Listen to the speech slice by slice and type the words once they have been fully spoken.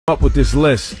up with this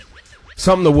list.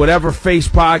 Something to Whatever Face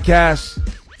Podcast.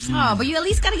 Oh, but you at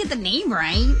least got to get the name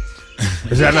right.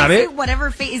 Is that not it?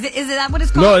 Whatever Face. Is it that what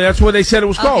it's called? No, that's what they said it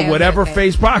was called. Whatever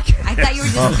Face Podcast. I thought you were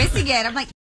just missing it. I'm like.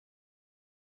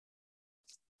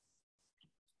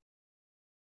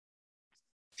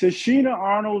 Tashina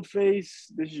Arnold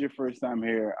Face, this is your first time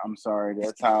here. I'm sorry.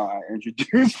 That's how I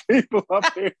introduce people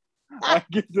up here. I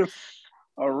give them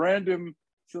a random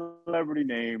celebrity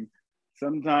name.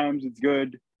 Sometimes it's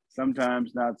good,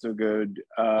 sometimes not so good.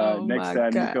 Next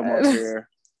time you come up here,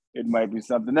 it might be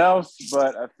something else,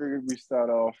 but I figured we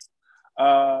start off.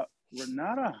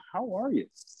 Renata, how are you?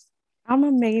 I'm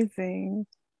amazing.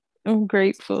 I'm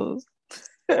grateful.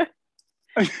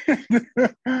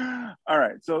 All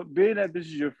right. So being that this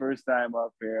is your first time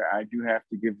up here, I do have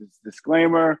to give this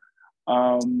disclaimer.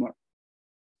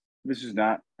 This is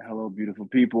not Hello Beautiful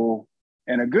People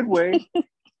in a good way.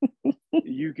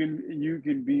 You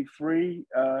can be free,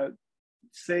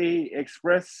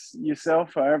 express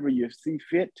yourself however you see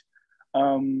fit.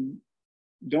 Don't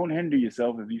hinder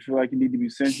yourself. If you feel like you need to be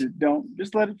censored, don't.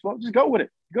 Just let it flow. Just go with it.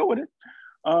 Go with it.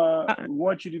 We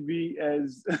want you to be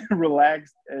as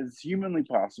relaxed as humanly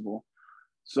possible.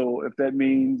 So if that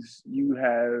means you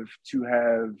have to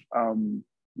have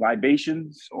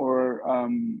libations or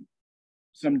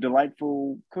some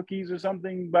delightful cookies or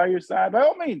something by your side, by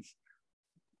all means,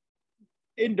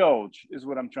 indulge is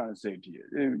what I'm trying to say to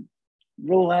you.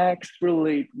 Relax,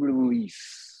 relate,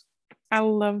 release. I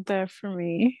love that for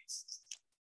me.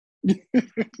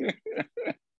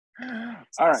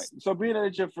 All right. So being that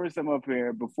it's your first time up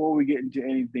here, before we get into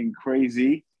anything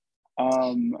crazy,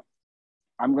 I'm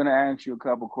going to ask you a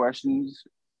couple questions,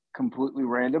 completely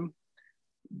random.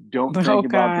 Don't think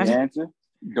about the answer.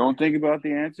 Don't think about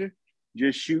the answer.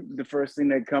 Just shoot the first thing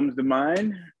that comes to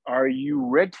mind. Are you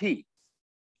ready?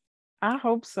 I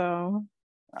hope so.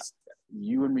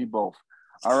 You and me both.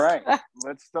 All right.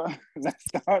 Let's start. Let's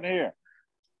start here.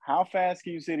 How fast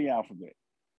can you say the alphabet?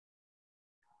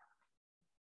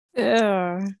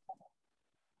 Yeah.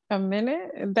 A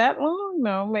minute? That long?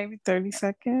 No, maybe 30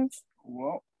 seconds.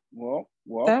 Well.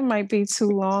 That might be too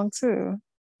long too.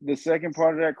 The second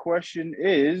part of that question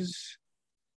is,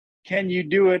 can you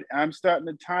do it? I'm starting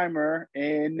the timer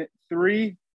in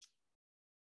 3,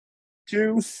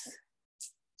 2,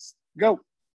 go.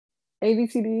 A, B,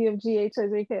 C, D, E, F, G, H, I,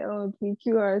 J, K, L, M, P,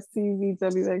 Q, R, S, T, V,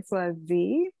 W, X, Y,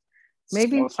 Z.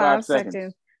 Maybe 5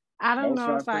 seconds. I don't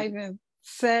know if I even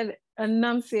said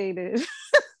enunciated.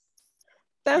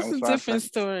 That's a different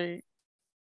story.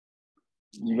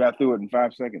 You got through it in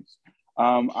 5 seconds.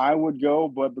 I would go,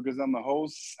 but because I'm the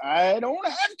host, I don't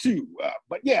have to.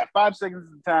 But yeah, 5 seconds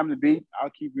is the time to beat. I'll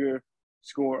keep your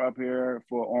score up here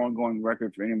for ongoing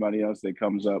record for anybody else that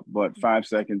comes up. But 5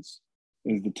 seconds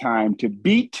is the time to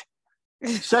beat.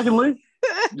 Secondly,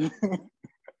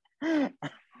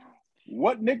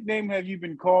 what nickname have you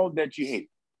been called that you hate?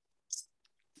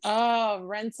 Oh,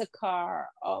 rent a car.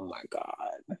 Oh my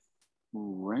God.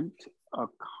 Rent a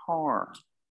car.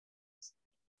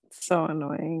 So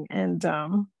annoying and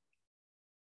dumb.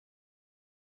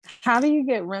 How do you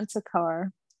get rent a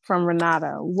car from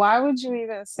Renata? Why would you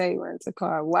even say rent a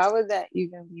car? Why would that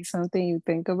even be something you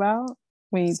think about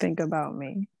when you think about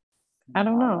me? I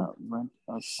don't know. Rent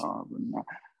a car.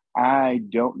 I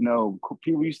don't know.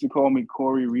 People used to call me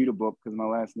Corey Readabook because my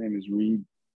last name is Reed,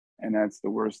 and that's the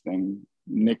worst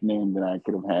nickname that I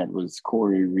could have had was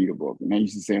Corey Readabook, and I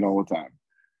used to say it all the time.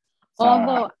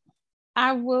 Although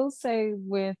I will say,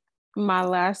 with my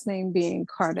last name being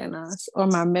Cardenas or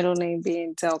my middle name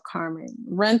being Del Carmen,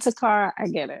 rent a car, I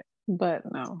get it, but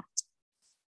no.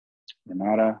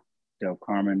 Renata Del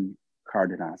Carmen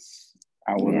Cardenas.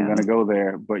 I wasn't going to go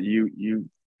there, but you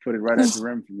put it right at the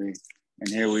rim for me, and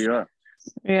here we are.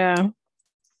 Yeah.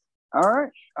 All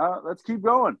right, let's keep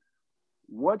going.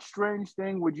 What strange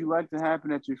thing would you like to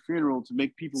happen at your funeral to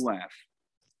make people laugh?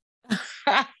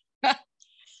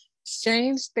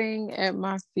 Strange thing at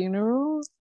my funeral?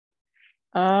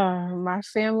 My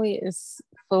family is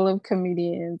full of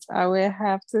comedians. I would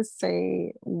have to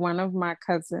say one of my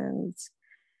cousins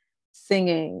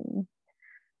singing.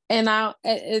 And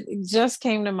it just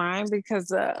came to mind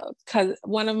because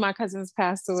one of my cousins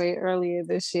passed away earlier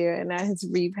this year, and at his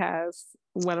repast,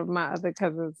 one of my other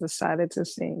cousins decided to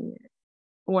sing.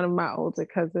 One of my older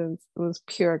cousins. Was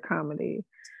pure comedy.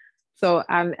 So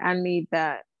I need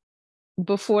that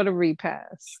before the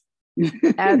repast.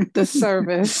 At the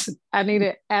service. I need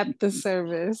it at the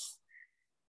service.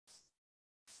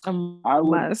 I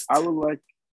would like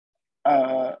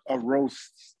a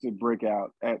roast to break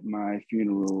out at my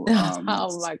funeral.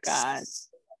 Oh my God.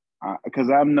 Because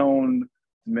I'm known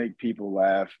make people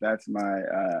laugh. That's my,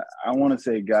 I want to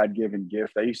say God-given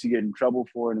gift. I used to get in trouble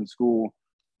for it in school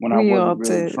when I We all wasn't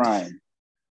really did. trying.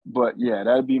 But yeah,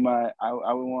 that'd be my, I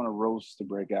would want a roast to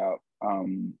break out.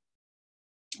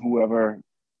 Whoever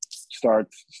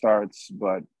starts.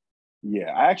 But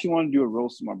yeah, I actually want to do a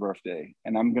roast on my birthday,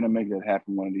 and I'm going to make that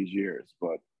happen one of these years.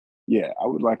 But yeah, I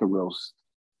would like a roast.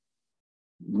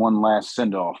 One last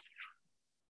send-off.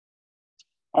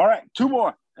 All right, 2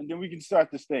 more, and then we can start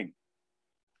this thing.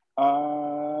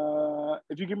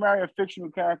 If you could marry a fictional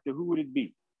character, who would it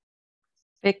be?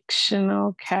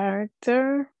 Fictional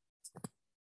character.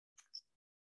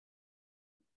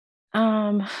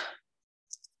 Oh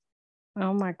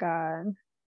my God.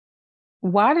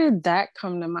 Why did that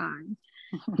come to mind?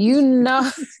 You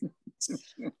know,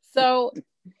 so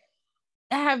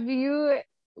have you,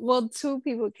 well, 2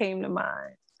 people came to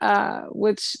mind,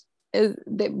 which is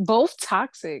they both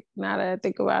toxic now that I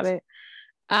think about it.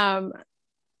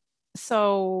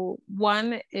 So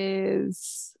one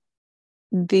is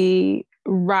the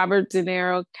Robert De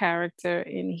Niro character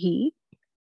in Heat,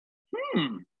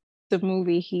 the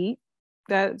movie Heat.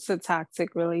 That's a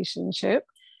toxic relationship.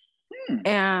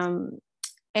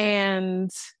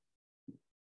 And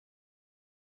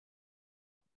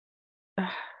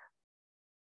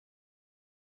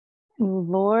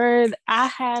Lord,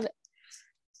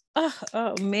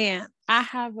 oh man, I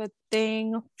have a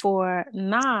thing for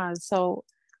Nas. So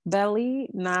Belly,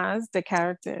 Nas, the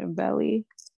character in Belly.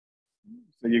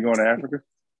 So you're going to Africa?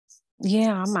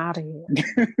 Yeah, I'm out of here.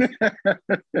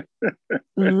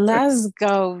 Let's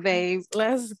go, babe.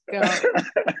 Let's go.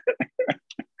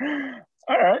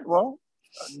 All right. Well,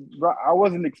 I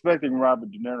wasn't expecting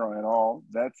Robert De Niro at all.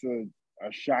 That's a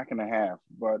shock and a half,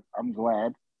 but I'm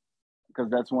glad because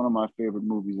that's one of my favorite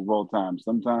movies of all time.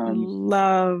 Sometimes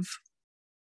love.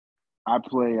 I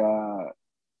play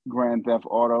Grand Theft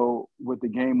Auto with the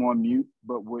game on mute,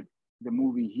 but with the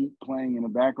movie Heat playing in the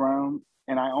background,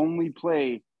 and I only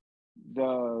play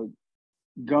the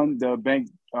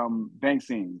bank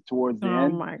scene towards the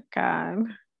end. Oh my God.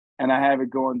 And I have it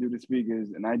going through the speakers,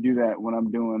 and I do that when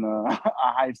I'm doing a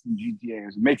heist in GTA.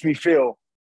 It makes me feel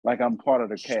like I'm part of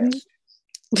the cast.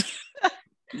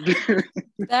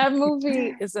 That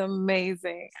movie is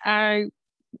amazing.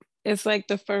 It's like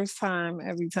the first time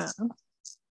every time.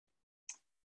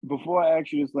 Before I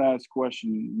ask you this last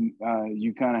question,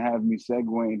 you kind of have me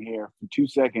segueing here for 2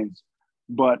 seconds,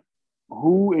 but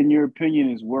who, in your opinion,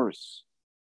 is worse?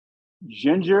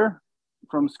 Ginger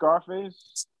from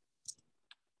Scarface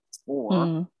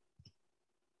or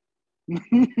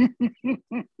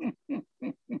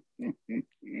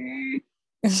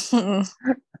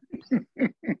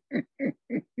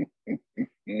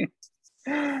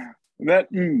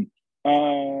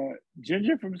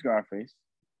Ginger from Scarface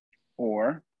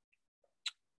or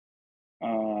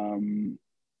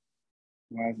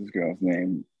what's this girl's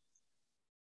name?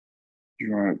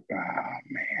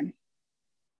 Man.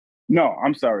 No,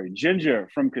 I'm sorry. Ginger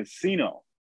from Casino.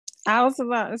 I was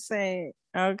about to say,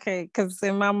 okay, because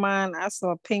in my mind I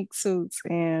saw pink suits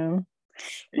and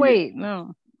wait,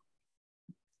 no.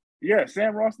 Yeah,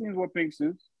 Sam Rothstein's wore pink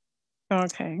suits.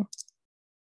 Okay.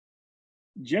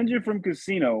 Ginger from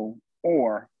Casino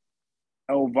or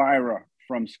Elvira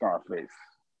from Scarface.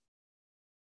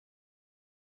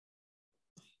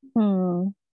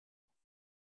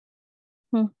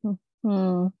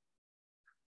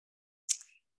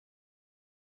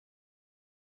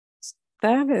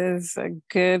 That is a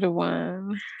good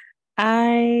one.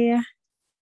 I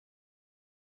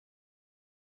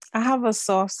have a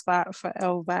soft spot for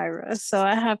Elvira, so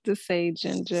I have to say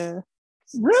Ginger.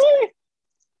 Really?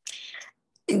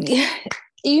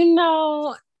 You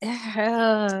know,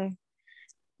 the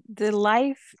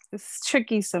life is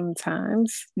tricky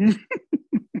sometimes.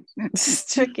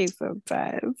 It's tricky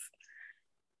sometimes.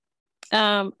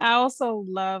 I also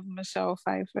love Michelle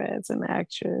Pfeiffer as an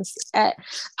actress.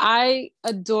 I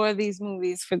adore these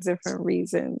movies for different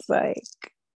reasons. Like,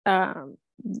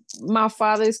 my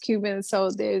father's Cuban, so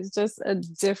there's just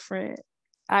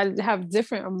I have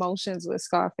different emotions with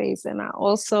Scarface, and I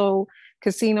also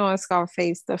Casino and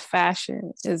Scarface. The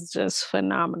fashion is just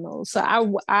phenomenal. So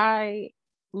I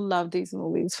love these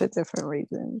movies for different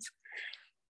reasons.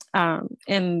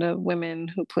 And the women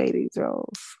who play these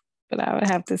roles. But I would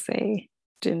have to say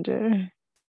Ginger.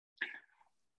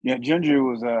 Yeah, Ginger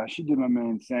was, she did my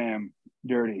man Sam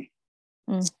dirty.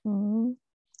 Mm-hmm.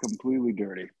 Completely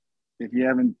dirty. If you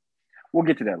haven't, we'll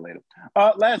get to that later.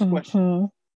 Last question.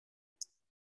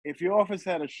 If your office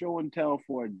had a show and tell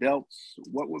for adults,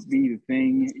 what would be the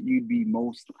thing you'd be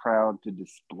most proud to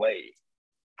display?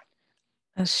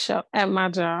 A show at my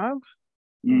job?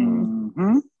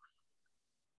 Mm-hmm.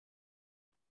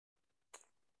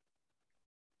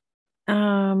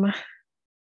 Um,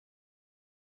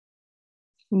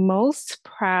 most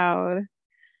proud,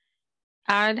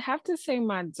 I'd have to say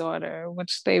my daughter,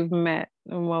 which they've met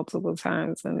multiple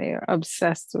times and they are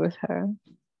obsessed with her.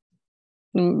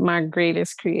 My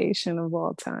greatest creation of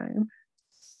all time.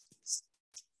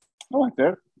 I like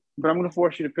that, but I'm going to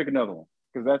force you to pick another one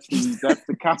because that's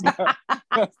the cop out.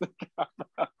 That's the cop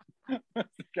out. That's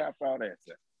the cop out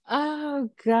answer. Oh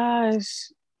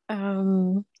gosh.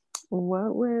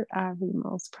 What would I be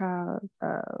most proud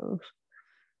of?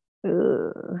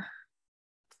 Ugh.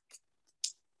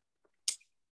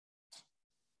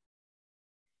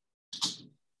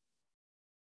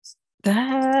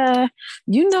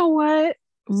 You know what?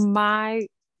 My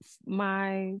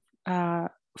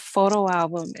photo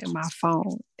album in my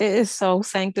phone. It is so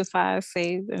sanctified,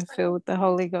 saved, and filled with the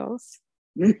Holy Ghost.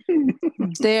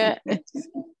 There,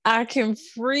 I can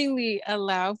freely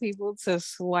allow people to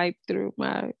swipe through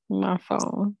my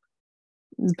phone,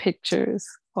 pictures,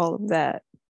 all of that.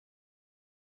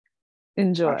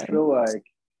 Enjoy.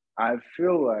 I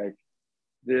feel like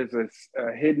there's a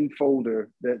hidden folder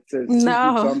that says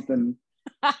No. secret something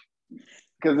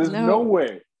because there's no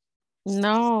way.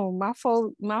 No, my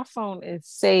phone is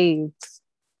saved.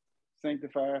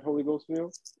 Sanctified, Holy Ghost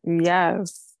filled?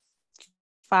 Yes.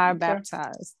 Fire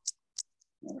baptized.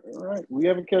 All right. We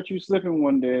ever catch you slipping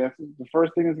one day, that's the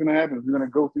first thing that's going to happen is we're going to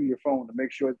go through your phone to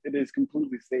make sure it is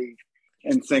completely saved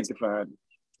and sanctified.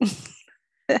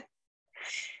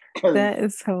 That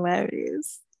is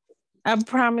hilarious. I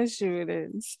promise you it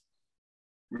is.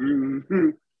 Mm-hmm.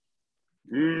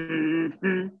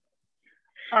 Mm-hmm.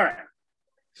 All right.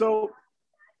 So,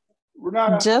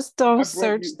 Renata, just don't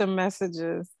search the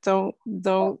messages. Don't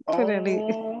put any.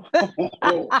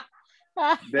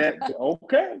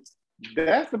 Okay.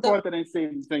 That's the part that ain't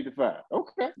saved and sanctified.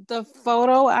 Okay. The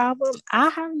photo album, I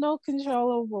have no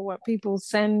control over what people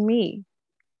send me.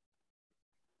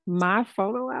 My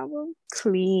photo album,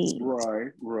 clean.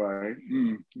 Right.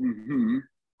 Mm-hmm.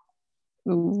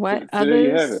 What so others? There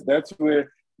you have it.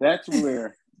 That's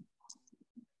where.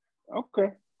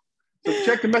 Okay. So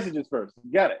check the messages first.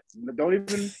 Got it. Don't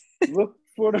even look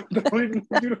for don't even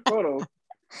do the photos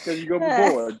because you go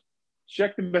bored.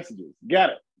 Check the messages.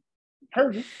 Got it.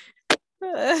 Heard you.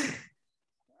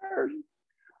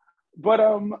 But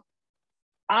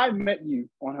I met you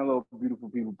on Hello Beautiful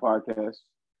People podcast,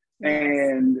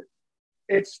 and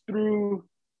it's through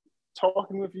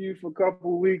talking with you for a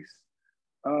couple of weeks,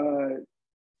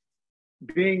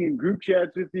 being in group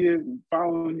chats with you,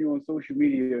 following you on social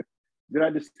media, that I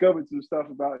discovered some stuff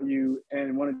about you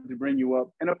and wanted to bring you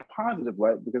up in a positive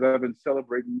light because I've been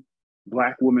celebrating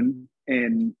Black women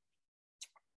and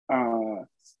I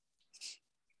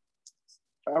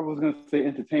was going to say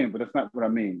entertainment, but that's not what I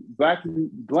mean. Black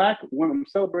women, I'm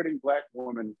celebrating Black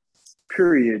women,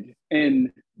 period,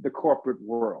 in the corporate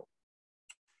world.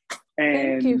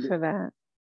 And thank you for that.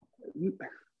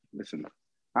 Listen,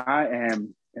 I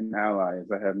am an ally as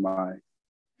I have my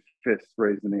fists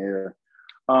raised in the air.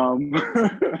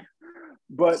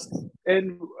 But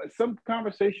in some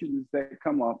conversations that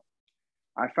come up,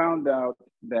 I found out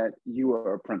that you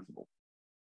are a principal.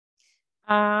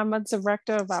 I'm a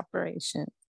director of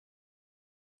operations.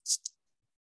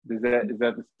 Is that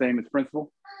the same as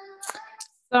principal?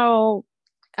 So,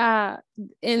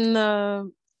 in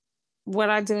what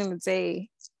I do in the day,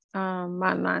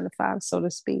 my 9 to 5, so to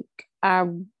speak, I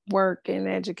work in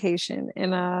education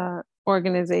in a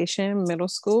organization, middle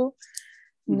school,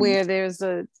 where there's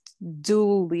a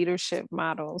dual leadership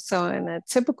model. So in a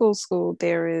typical school,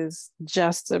 there is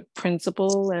just a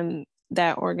principal and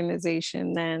that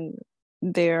organization. Then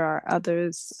there are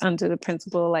others under the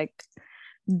principal, like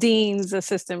deans,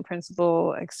 assistant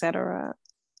principal, etc.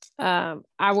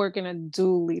 I work in a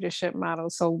dual leadership model.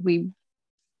 So we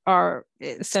are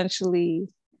essentially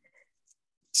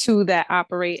two that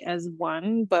operate as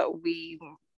one, but we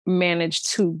manage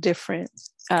two different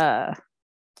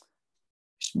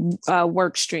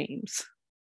work streams,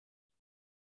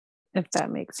 if that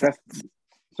makes sense.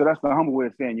 So that's the humble way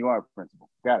of saying you are a principal.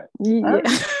 Got it. Yeah.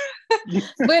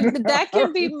 But that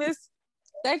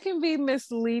can be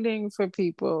misleading for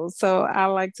people. So I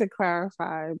like to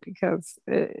clarify because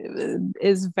it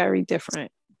is very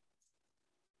different.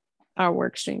 Our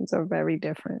work streams are very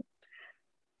different.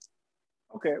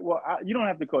 Okay, well, you don't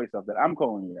have to call yourself that. I'm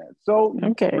calling you that. So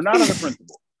okay. We're not on the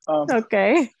principal.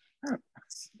 Okay.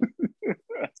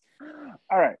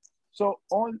 All right. So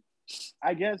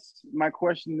I guess my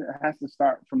question has to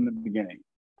start from the beginning.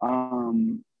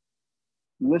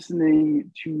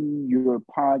 Listening to your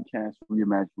podcast,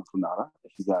 Reimagine with Renata,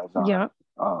 if you guys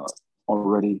are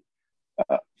already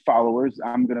followers,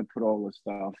 I'm going to put all the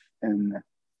stuff in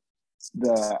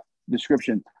the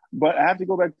description. But I have to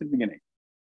go back to the beginning.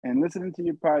 And listening to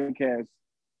your podcast,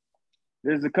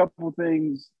 there's a couple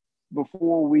things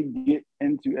before we get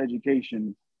into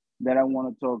education that I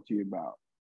want to talk to you about.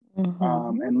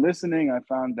 And listening, I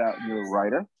found out you're a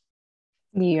writer.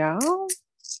 Yeah.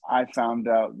 I found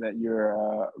out that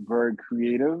you're very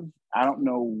creative. I don't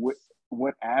know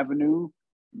what avenue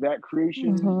that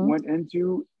creation went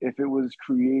into, if it was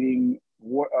creating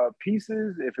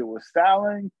pieces, if it was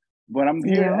styling, but I'm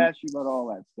here to ask you about all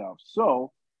that stuff.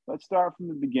 So let's start from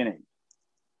the beginning.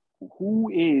 Who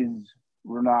is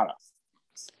Renata?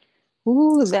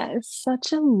 Ooh, that is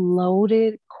such a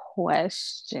loaded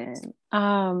question.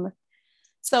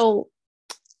 So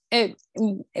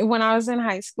when I was in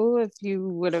high school, if you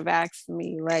would have asked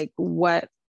me like what,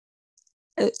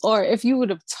 or if you would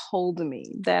have told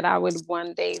me that I would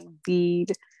one day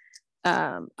lead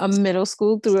a middle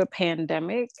school through a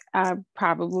pandemic, I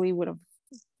probably would have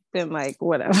been like,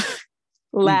 whatever,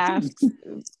 laughed,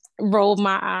 rolled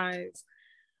my eyes.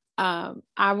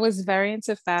 I was very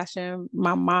into fashion.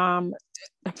 My mom,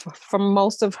 for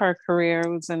most of her career,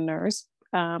 was a nurse,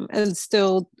 and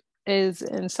still is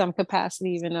in some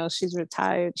capacity, even though she's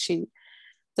retired. She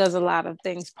does a lot of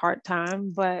things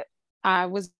part-time, but I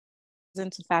was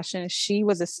into fashion. She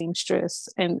was a seamstress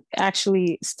and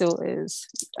actually still is,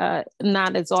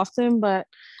 not as often, but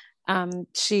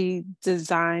she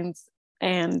designs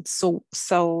and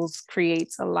sews,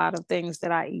 creates a lot of things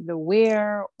that I either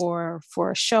wear or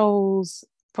for shows,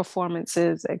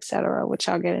 performances, etc., which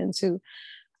I'll get into.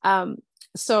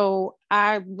 So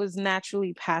I was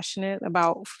naturally passionate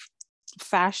about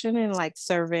fashion and like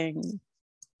serving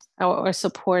or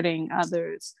supporting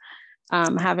others.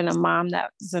 Having a mom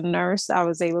that was a nurse, I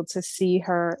was able to see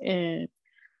her in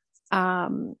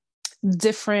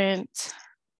different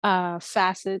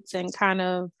facets and kind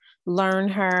of learn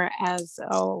her as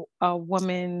a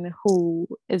woman who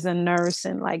is a nurse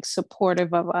and like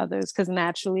supportive of others, because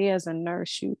naturally as a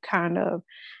nurse you kind of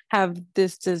have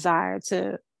this desire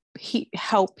to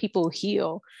help people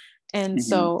heal. And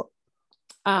so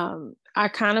I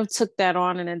kind of took that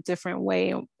on in a different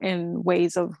way, in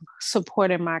ways of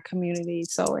supporting my community.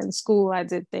 So in school I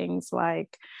did things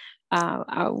like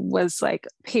I was like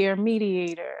peer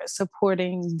mediator,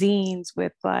 supporting deans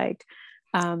with like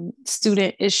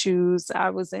student issues. I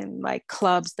was in like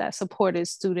clubs that supported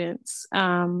students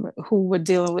who were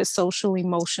dealing with social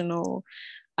emotional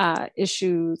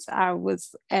issues. I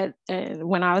was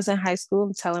when I was in high school,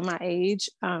 I'm telling my age,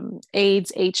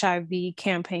 AIDS, HIV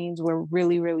campaigns were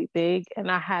really, really big. And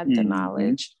I had the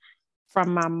knowledge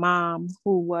from my mom,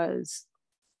 who was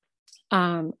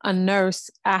a nurse.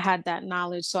 I had that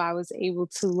knowledge. So I was able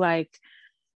to like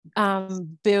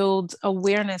build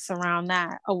awareness around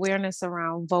that, awareness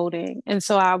around voting. And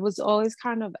so I was always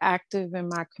kind of active in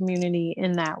my community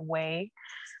in that way.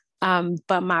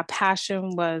 But my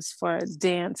passion was for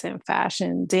dance and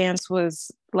fashion. Dance was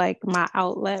like my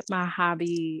outlet, my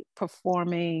hobby,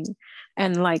 performing,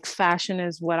 and like fashion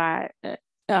is what I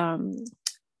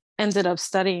ended up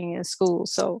studying in school.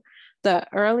 So the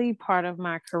early part of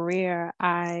my career,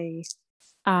 I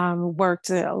worked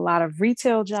a lot of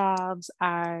retail jobs.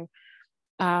 I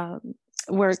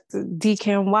worked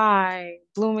DKNY,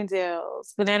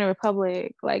 Bloomingdale's, Banana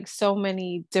Republic, like so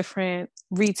many different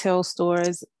retail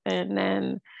stores, and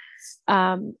then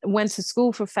went to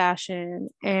school for fashion.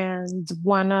 And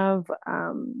one of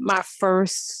my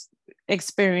first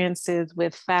experiences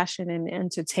with fashion and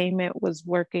entertainment was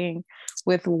working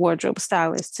with wardrobe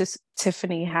stylist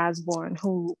Tiffany Hasborn,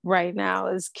 who right now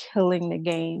is killing the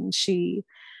game. She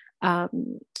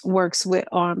works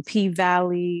on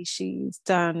P-Valley. She's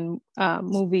done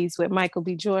movies with Michael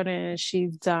B. Jordan.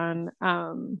 She's done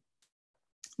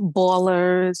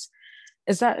Ballers.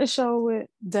 Is that a show with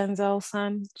Denzel's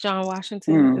son, John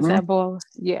Washington? Is that Baller?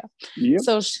 Yeah. Yep.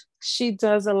 So she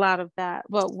does a lot of that.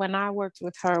 But when I worked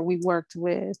with her, we worked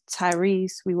with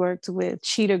Tyrese. We worked with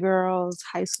Cheetah Girls,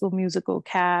 High School Musical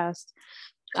cast.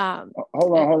 Hold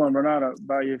on, Renata.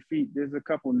 By your feet, there's a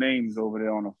couple names over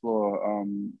there on the floor.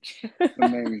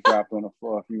 Some names dropped on the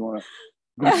floor. If you want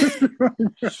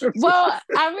to. Well,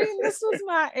 I mean, this was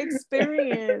my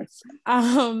experience,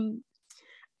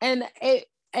 and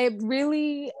it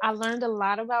really, I learned a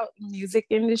lot about music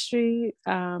industry,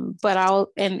 and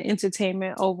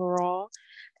entertainment overall.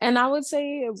 And I would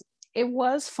say it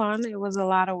was fun. It was a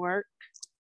lot of work,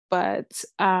 but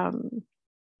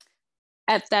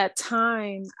at that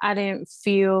time, I didn't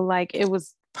feel like it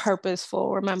was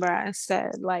purposeful. Remember, I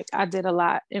said like I did a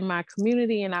lot in my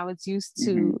community, and I was used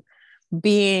to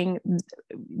being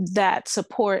that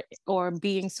support or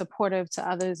being supportive to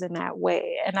others in that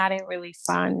way. And I didn't really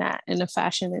find that in the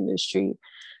fashion industry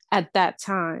at that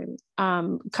time.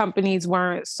 Companies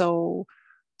weren't so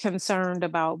concerned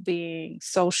about being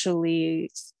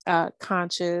socially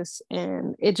conscious,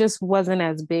 and it just wasn't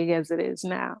as big as it is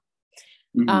now.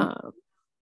 Mm-hmm.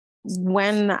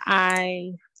 When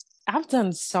I've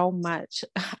done so much.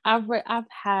 I've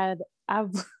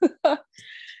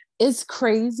it's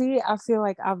crazy. I feel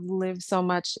like I've lived so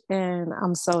much and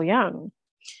I'm so young.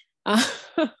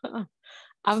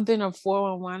 I've been a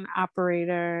 411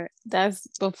 operator. That's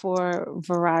before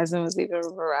Verizon was even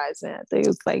Verizon. I think it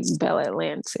was like Bell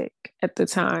Atlantic at the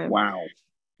time. Wow.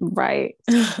 Right.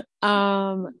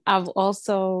 I've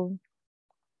also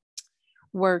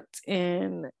worked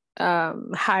in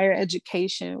higher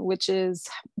education, which is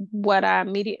what I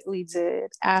immediately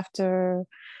did after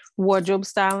wardrobe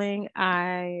styling.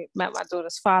 I met my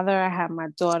daughter's father. I had my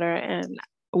daughter, and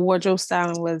wardrobe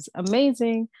styling was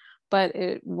amazing, but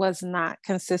it was not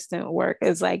consistent work.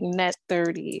 It's like net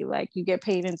 30, like you get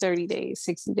paid in 30 days,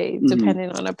 60 days,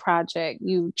 depending on a project.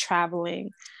 You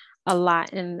traveling a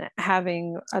lot, and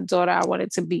having a daughter, I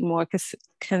wanted to be more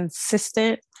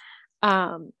consistent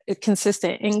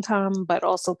income, but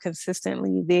also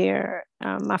consistently there.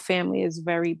 My family is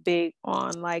very big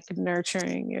on like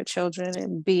nurturing your children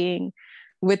and being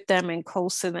with them and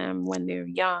close to them when they're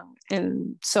young.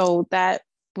 And so that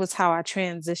was how I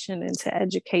transitioned into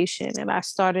education. And I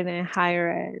started in higher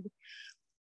ed,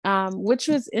 which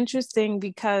was interesting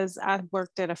because I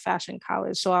worked at a fashion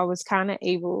college. So I was kind of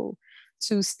able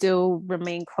to still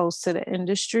remain close to the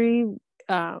industry,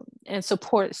 and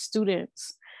support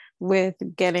students with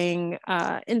getting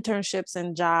internships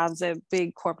and jobs at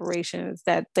big corporations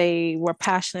that they were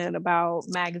passionate about.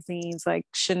 Magazines like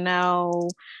Chanel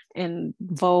and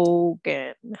Vogue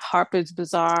and Harper's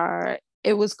Bazaar.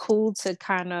 It was cool to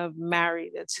kind of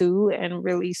marry the two and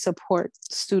really support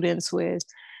students with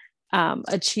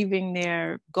achieving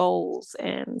their goals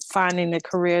and finding the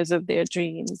careers of their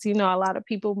dreams. You know, a lot of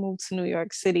people move to New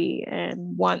York City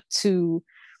and want to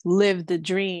live the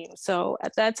dream. So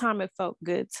at that time, it felt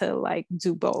good to like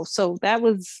do both. So that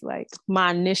was like my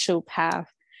initial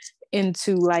path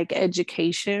into like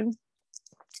education.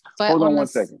 But Hold on one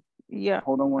second. Yeah.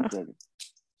 Hold on one second.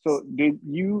 So did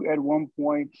you at one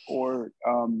point, or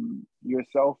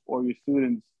yourself or your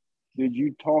students, did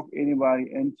you talk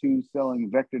anybody into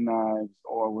selling vector knives,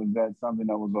 or was that something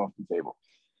that was off the table?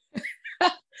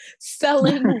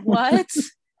 Selling what?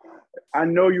 I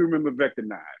know you remember vector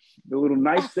knives, the little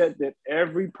knife set that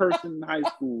every person in high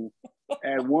school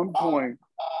at one point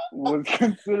was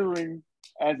considering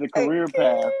as a career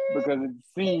path because it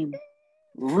seemed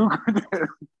lucrative.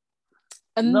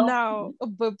 No,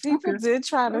 but people did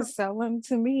try to sell them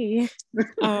to me.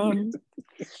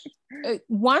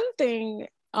 One thing,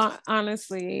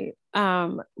 honestly,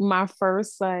 my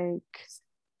first like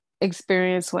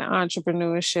experience with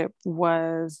entrepreneurship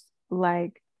was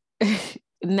like,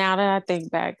 now that I think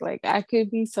back, like I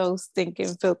could be so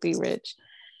stinking filthy rich,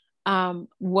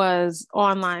 was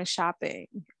online shopping.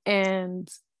 And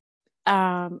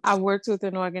I worked with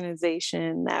an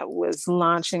organization that was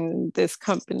launching this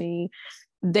company.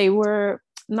 They were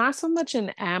not so much an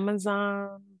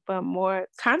Amazon, but more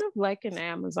kind of like an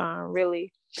Amazon,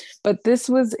 really. But this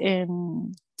was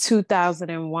in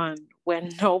 2001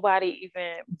 when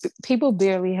people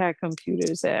barely had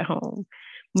computers at home,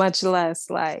 much less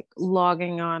like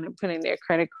logging on and putting their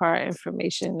credit card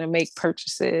information to make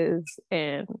purchases.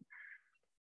 And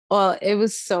well, it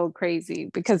was so crazy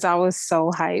because I was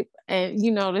so hyped. And,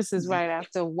 you know, this is right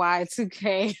after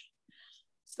Y2K.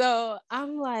 So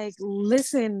I'm like,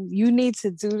 listen, you need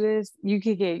to do this. You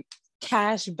could get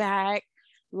cash back.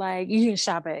 Like you can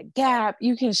shop at Gap.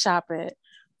 You can shop at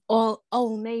Old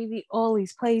Navy, all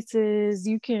these places.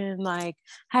 You can like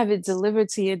have it delivered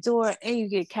to your door and you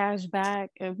get cash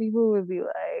back. And people would be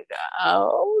like,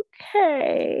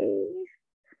 okay.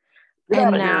 Get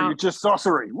out of here, you're just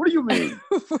sorcery. What do you mean?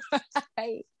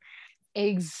 Right.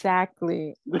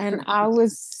 Exactly. And I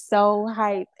was so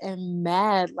hyped and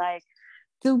mad. Like,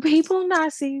 do people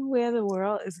not see where the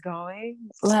world is going?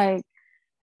 Like,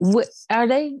 do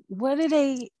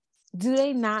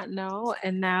they not know?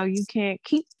 And now you can't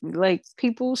keep, like,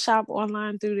 people shop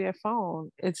online through their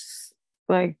phone. It's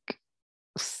like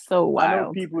so wild. I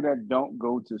know people that don't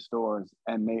go to stores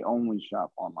and they only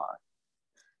shop online.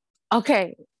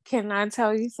 Okay, can I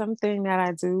tell you something that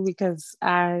I do? Because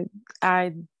I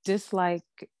dislike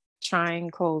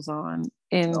trying clothes on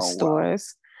in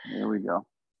stores. Wow. Here we go.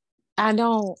 I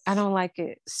don't like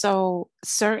it. So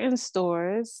certain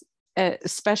stores,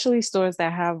 especially stores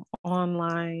that have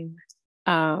online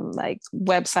like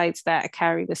websites that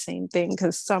carry the same thing,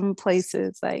 because some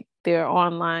places like their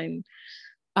online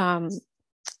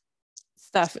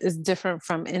stuff is different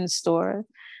from in-store,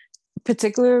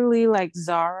 particularly like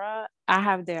Zara. I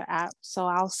have their app, so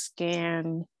I'll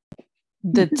scan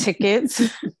the tickets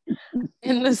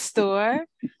in the store,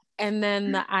 and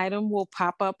then the item will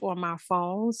pop up on my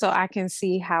phone so I can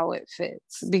see how it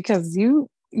fits, because you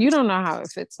don't know how it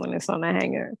fits when it's on a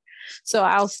hanger. So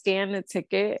I'll scan the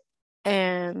ticket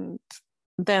and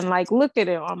then like look at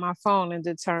it on my phone and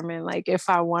determine like if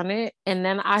I want it, and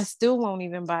then I still won't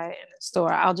even buy it in the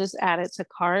store. I'll just add it to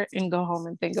cart and go home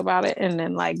and think about it and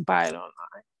then like buy it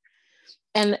online.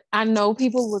 And I know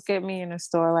people look at me in the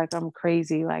store like I'm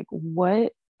crazy. Like,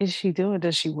 what is she doing?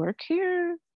 Does she work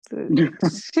here?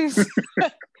 She's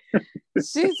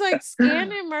she's like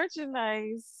scanning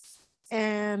merchandise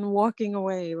and walking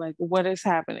away. Like, what is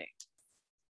happening?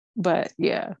 But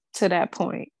yeah, to that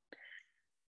point,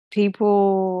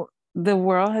 the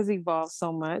world has evolved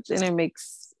so much, and it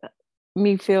makes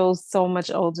me feel so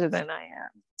much older than I am,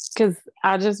 because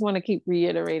I just want to keep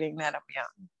reiterating that I'm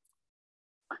young.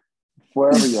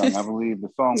 Forever young, I believe the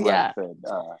songwriter Yeah. said.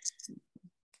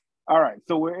 All right,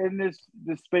 so we're in this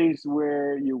space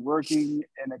where you're working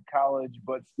in a college,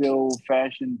 but still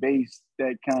fashion based,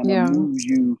 that kind of moves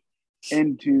you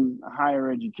into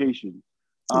higher education.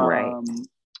 Right.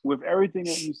 With everything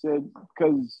that you said,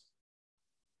 because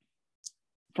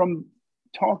from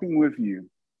talking with you,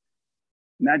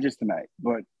 not just tonight,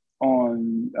 but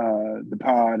on the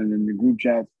pod and in the group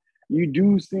chats, you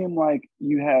do seem like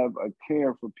you have a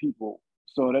care for people.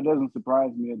 So that doesn't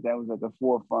surprise me that was at the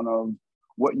forefront of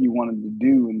what you wanted to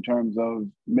do in terms of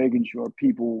making sure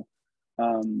people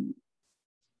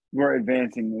were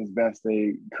advancing as best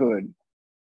they could.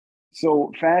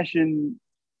 So fashion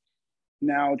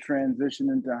now transition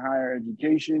into higher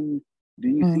education. Do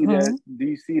you see that? Do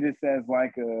you see this as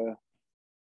like a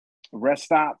rest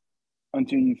stop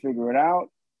until you figure it out?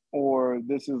 Or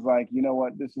this is like, you know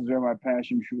what, this is where my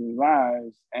passion truly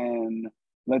lies, and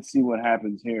let's see what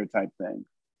happens here type thing?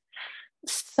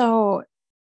 So,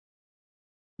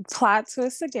 plot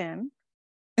twist again.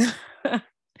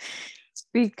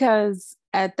 Because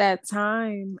at that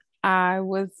time, I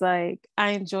was like,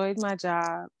 I enjoyed my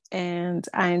job and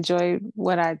I enjoyed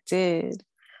what I did,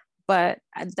 but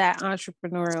that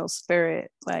entrepreneurial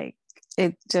spirit, like,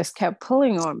 it just kept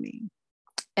pulling on me.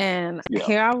 And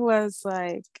here I was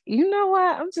like, you know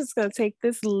what? I'm just going to take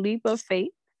this leap of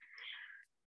faith.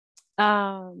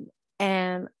 And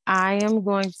I am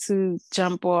going to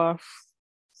jump out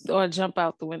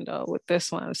the window with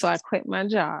this one. So I quit my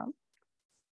job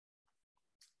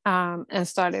and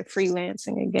started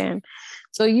freelancing again.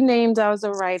 So you named, I was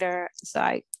a writer.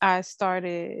 So I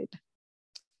started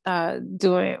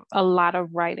doing a lot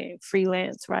of writing,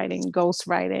 freelance writing, ghost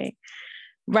writing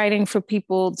for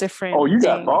people, different things.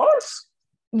 got bars?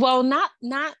 Well, not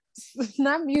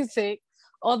music,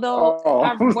 although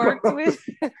I've worked with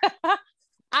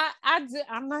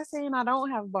I'm not saying I don't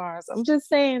have bars. I'm just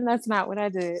saying that's not what I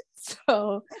did.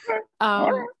 So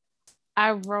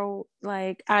I wrote,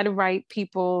 like, I'd write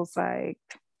people's like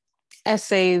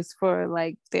essays for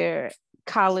like their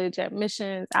college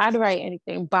admissions. I'd write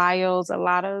anything, bios. A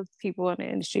lot of people in the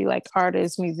industry, like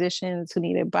artists, musicians who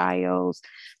needed bios,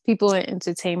 people in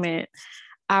entertainment,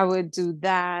 I would do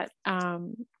that.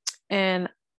 And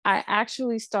I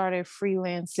actually started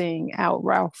freelancing out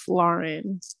Ralph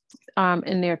Lauren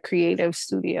in their creative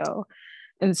studio.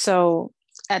 And so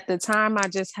at the time, I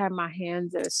just had my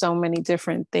hands in so many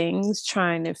different things,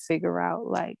 trying to figure out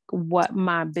like what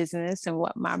my business and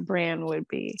what my brand would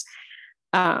be.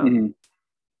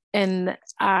 And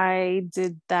I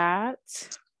did that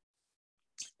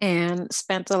and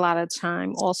spent a lot of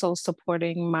time also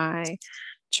supporting my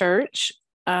church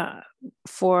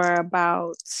for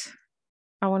about,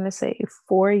 I want to say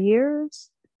 4 years.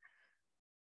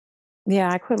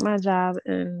 Yeah, I quit my job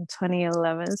in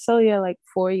 2011. So yeah, like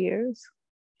 4 years.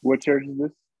 What church is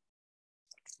this?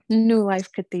 New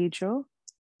Life Cathedral.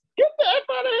 Get the heck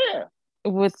out of here.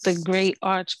 With the great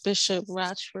Archbishop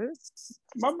Rochford.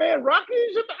 My man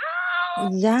Rocky's at the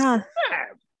Yeah. Man.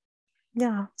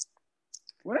 Yeah.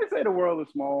 When they say the world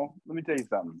is small, let me tell you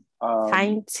something.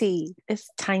 Tiny. It's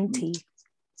tiny.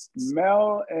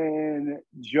 Mel and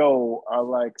Joe are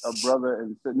like a brother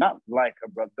and sister. Not like a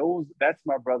brother. That's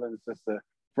my brother and sister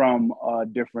from a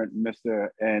different Mr.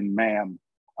 and Ma'am.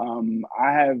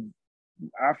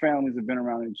 Our families have been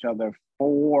around each other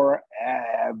forever.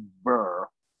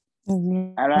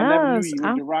 And I never knew you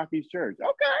went to Rocky's church.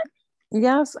 Okay.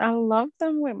 Yes, I love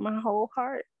them with my whole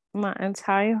heart, my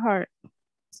entire heart.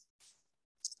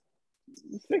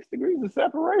 6 degrees of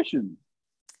separation.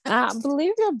 I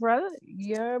believe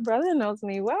your brother knows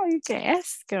me well. You can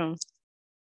ask him.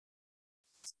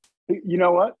 You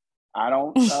know what? I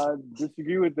don't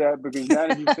disagree with that, because now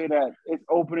that you say that, it's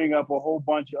opening up a whole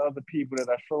bunch of other people that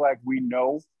I feel like we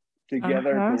know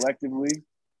together collectively.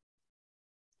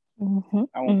 Mm-hmm.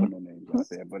 I won't put no names out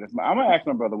there, but I'm gonna ask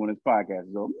my brother when his podcast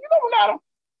is over. You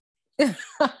know,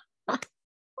 All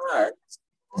right.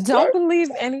 Don't believe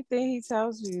anything he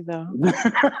tells you, though.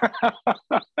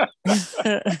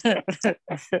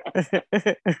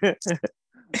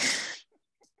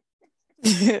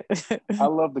 I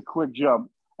love the quick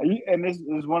jump. And this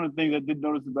is one of the things I did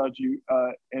notice about you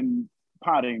in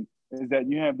potting, is that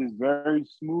you have this very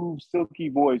smooth, silky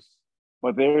voice,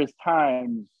 but there's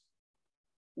times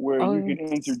where you can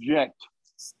interject.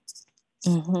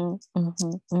 Mm-hmm,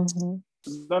 mm-hmm, mm-hmm.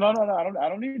 No. I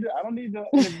don't need the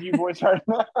interview voice right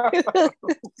now.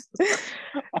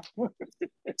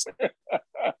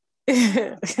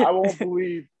 I won't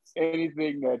believe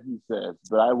anything that he says,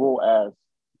 but I will ask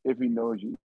if he knows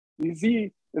you. You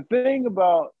see, the thing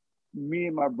about me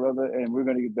and my brother, and we're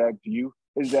gonna get back to you,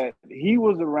 is that he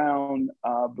was around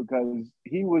because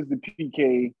he was the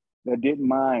PK that didn't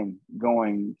mind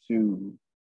going to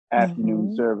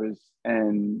afternoon service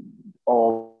and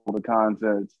all the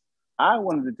concerts. I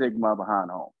wanted to take my behind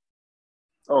home.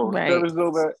 Oh, right. Service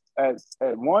over at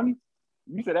 1?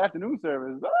 You said afternoon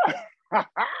service. All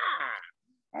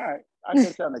right, I'll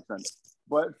catch y'all next Sunday.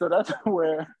 But so that's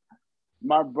where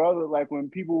my brother, like when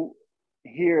people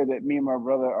hear that me and my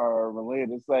brother are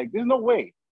related, it's like, there's no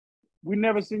way. We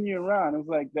never seen you around. It's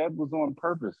like, that was on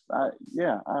purpose. I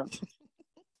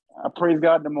praise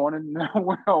God in the morning, and I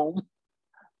went home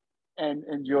and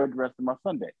enjoyed the rest of my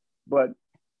Sunday. But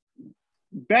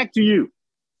back to you.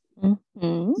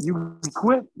 Mm-hmm. You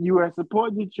quit. You are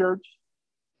supporting your church.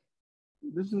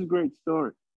 This is a great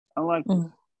story. I like this.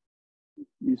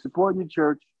 You support your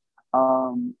church.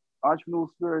 Entrepreneurial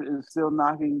spirit is still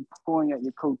pulling at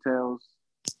your coattails.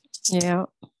 Yeah.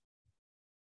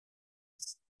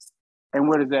 And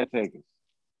where does that take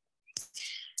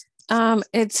us?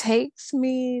 It takes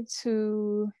me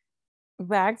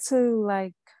back to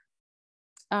like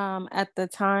at the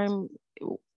time,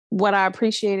 what I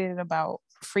appreciated about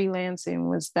freelancing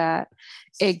was that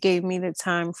it gave me the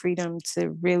time freedom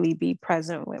to really be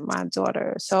present with my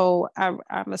daughter. So I'm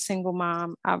a single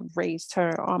mom. I've raised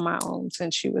her on my own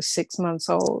since she was 6 months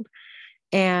old.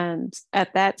 And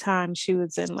at that time, she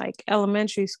was in like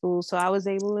elementary school. So I was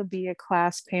able to be a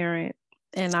class parent,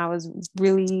 and I was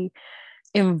really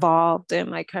involved in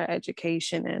like her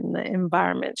education and the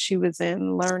environment she was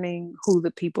in, learning who the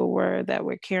people were that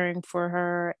were caring for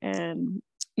her, and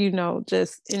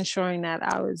just ensuring that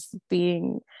I was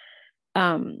being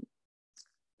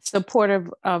supportive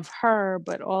of her,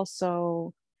 but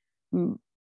also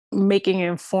making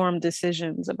informed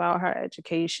decisions about her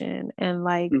education and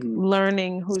like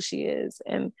learning who she is.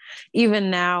 And even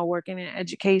now working in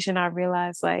education, I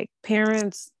realize like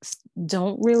parents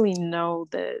don't really know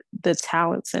the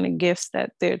talents and the gifts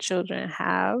that their children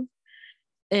have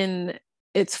in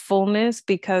its fullness,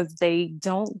 because they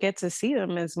don't get to see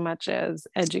them as much as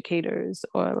educators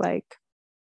or like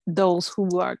those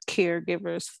who are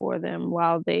caregivers for them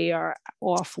while they are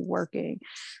off working.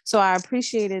 So I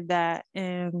appreciated that.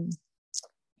 And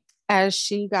as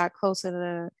she got closer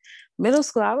to middle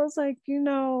school, I was like,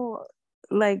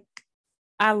 like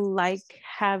I like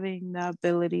having the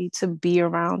ability to be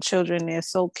around children. They're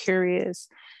so curious.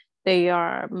 They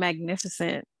are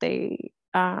magnificent. They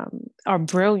are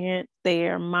brilliant.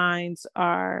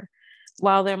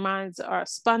 While their minds are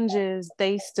sponges,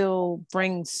 they still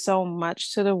bring so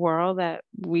much to the world that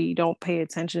we don't pay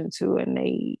attention to, and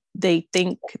they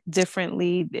think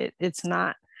differently. It's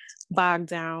not bogged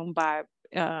down by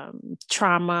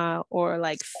trauma or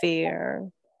like fear.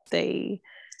 They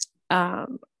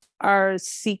are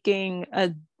seeking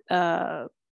a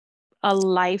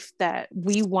life that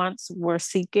we once were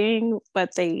seeking,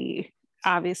 but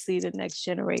obviously the next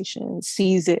generation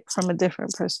sees it from a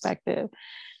different perspective.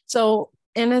 So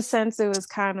in a sense, it was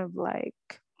kind of like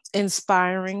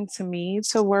inspiring to me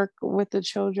to work with the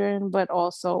children, but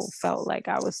also felt like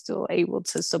I was still able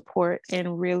to support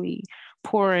and really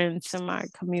pour into my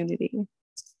community.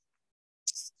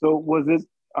 So was it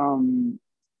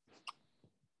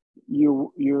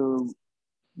you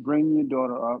bringing your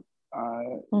daughter up?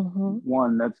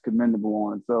 One, that's commendable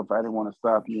on itself. I didn't want to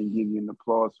stop you and give you an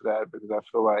applause for that, because I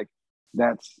feel like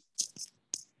that's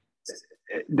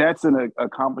an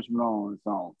accomplishment on its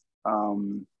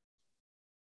own.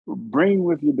 Bring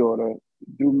with your daughter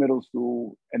through middle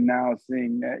school, and now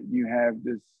seeing that you have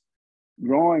this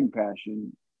growing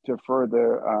passion to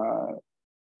further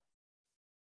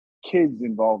kids'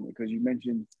 involvement, because you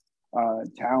mentioned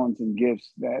talents and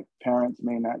gifts that parents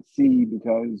may not see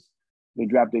because they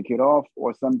drop their kid off,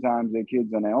 or sometimes their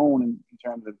kids on their own in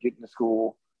terms of getting to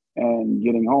school and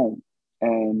getting home.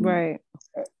 And Right.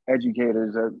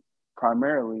 Educators are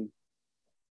primarily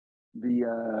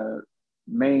the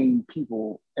main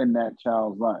people in that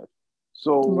child's life.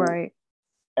 So, Right.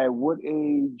 at what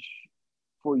age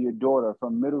for your daughter,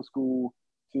 from middle school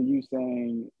to you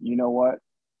saying, you know what,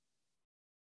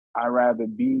 I'd rather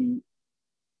be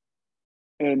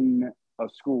in a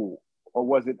school, or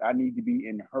was it I need to be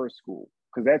in her school?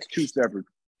 Because that's two separate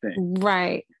things.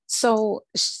 Right. So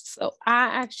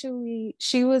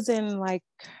she was in like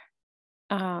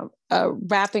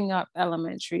wrapping up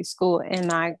elementary school,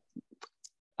 and I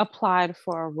applied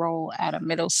for a role at a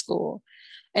middle school,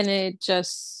 and it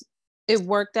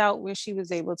worked out where she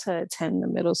was able to attend the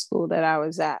middle school that I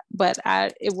was at, but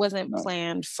it wasn't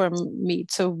planned for me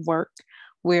to work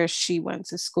where she went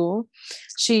to school.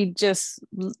 She just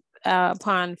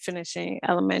upon finishing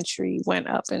elementary went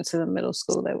up into the middle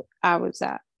school that I was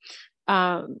at.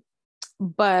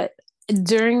 But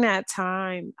during that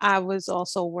time, I was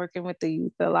also working with the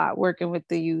youth a lot, working with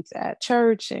the youth at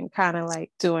church and kind of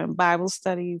like doing Bible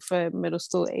study for middle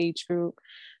school age group.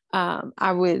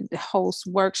 I would host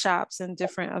workshops and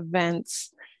different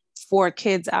events for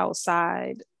kids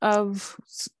outside of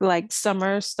like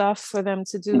summer stuff for them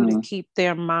to do to keep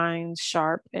their minds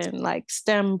sharp, and like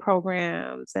STEM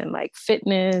programs and like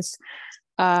fitness.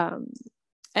 And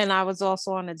I was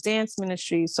also on a dance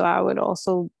ministry, so I would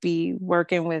also be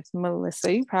working with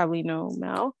Melissa. You probably know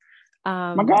Mel.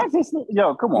 My God,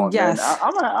 yo, come on, yes. man.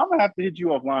 I'm gonna have to hit you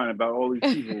offline about all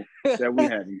these people that we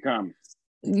have in common.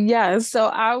 Yeah, so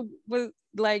I was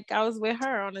with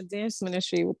her on a dance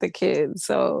ministry with the kids.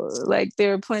 So like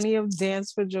there are plenty of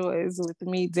dance for joys with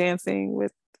me dancing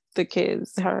with the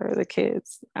kids, the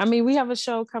kids. I mean, we have a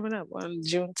show coming up on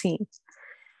Juneteenth,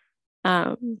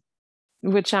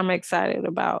 which I'm excited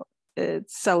about.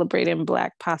 It's celebrating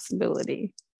Black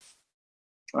possibility.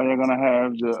 Are they gonna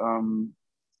have the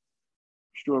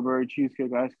strawberry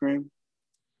cheesecake ice cream?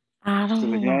 I don't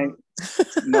know.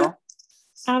 No?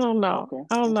 I don't know. Okay.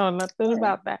 I don't know nothing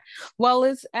about that. Well,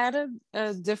 it's at a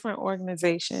different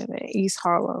organization in East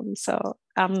Harlem, so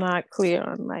I'm not clear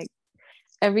on like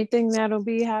everything that'll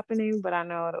be happening, but I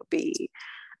know it'll be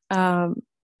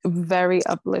very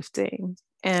uplifting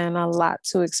and a lot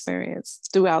to experience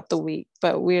throughout the week.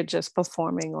 But we're just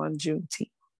performing on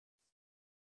Juneteenth.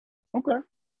 Okay.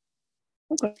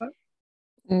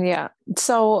 Yeah.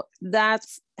 So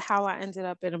that's how I ended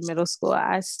up in a middle school.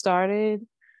 I started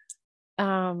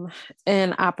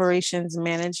in operations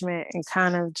management, and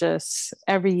kind of just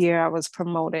every year I was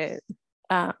promoted,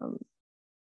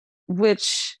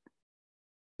 which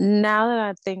now that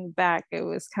I think back, it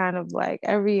was kind of like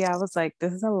every year I was like,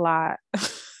 this is a lot.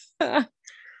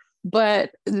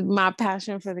 But my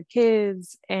passion for the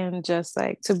kids and just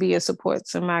like to be a support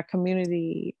to my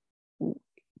community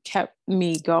kept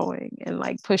me going and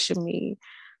like pushing me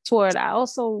toward. I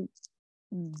also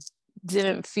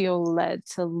didn't feel led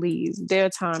to leave. There are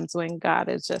times when God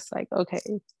is just like,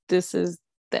 okay, this is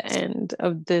the end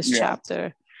of this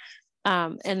chapter.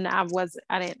 And I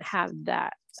didn't have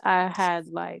that. I had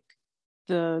like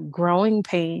the growing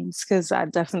pains, because I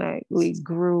definitely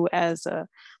grew as a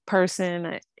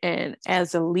person and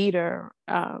as a leader.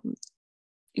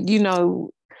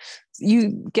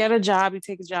 You get a job, you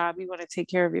take a job, you want to take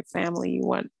care of your family, you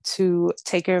want to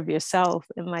take care of yourself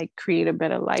and like create a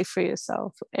better life for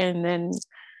yourself. And then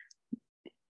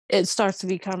it starts to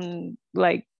become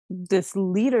like this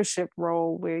leadership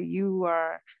role where you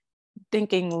are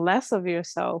thinking less of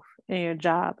yourself in your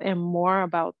job and more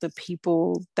about the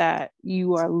people that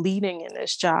you are leading in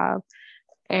this job,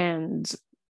 and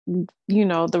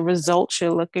the results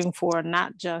you're looking for,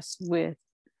 not just with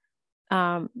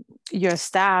your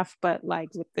staff, but like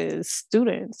with the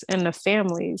students and the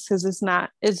families, because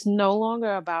it's no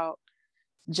longer about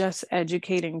just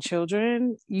educating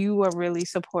children. You are really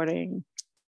supporting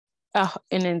an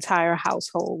entire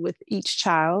household. With each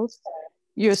child,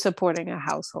 you're supporting a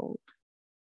household.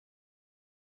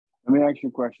 Let me ask you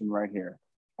a question right here.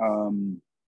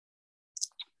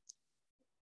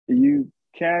 You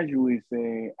casually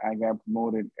say, I got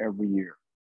promoted every year.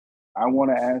 I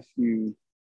want to ask you,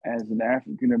 as an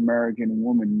African-American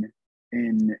woman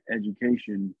in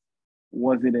education,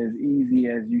 was it as easy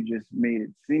as you just made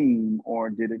it seem, or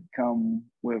did it come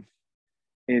with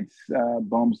its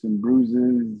bumps and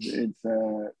bruises, its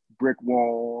brick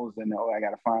walls, and I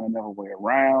got to find another way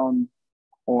around?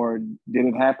 Or did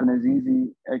it happen as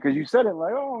easy? Because you said it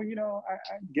like, I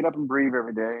get up and breathe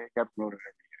every day, got promoted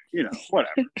every year,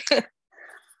 whatever.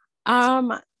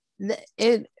 Um,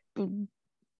 it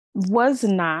was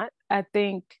not. I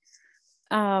think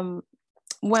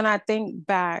when I think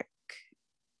back,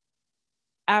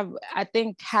 I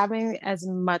think having as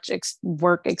much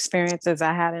work experience as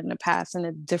I had in the past in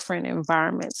the different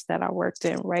environments that I worked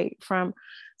in, right? From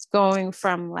going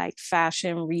from like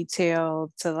fashion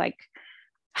retail to like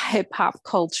hip hop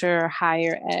culture,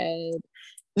 higher ed,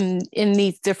 in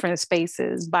these different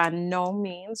spaces. By no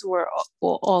means were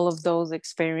all of those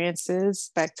experiences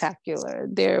spectacular.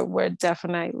 There were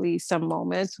definitely some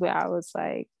moments where I was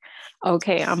like,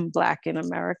 okay, I'm Black in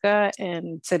America.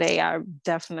 And today I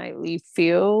definitely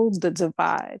feel the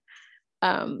divide.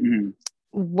 Mhm.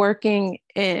 Working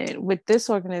with this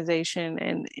organization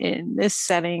and in this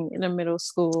setting in a middle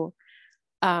school,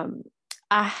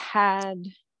 I had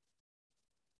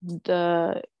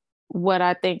the what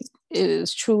I think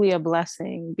is truly a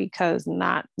blessing because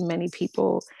not many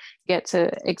people get to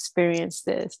experience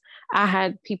this. I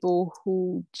had people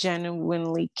who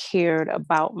genuinely cared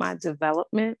about my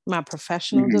development, my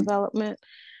professional Mhm. development,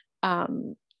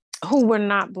 who were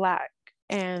not Black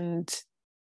and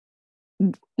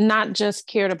not just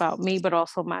cared about me, but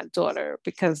also my daughter,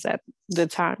 because at the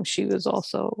time she was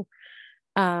also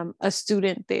a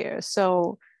student there.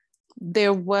 So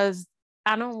there was,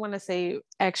 I don't want to say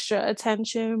extra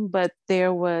attention, but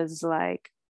there was like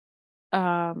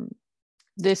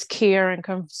this care and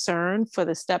concern for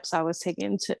the steps I was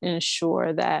taking to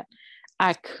ensure that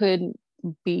I could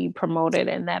be promoted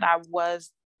and that I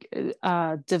was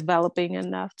developing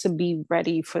enough to be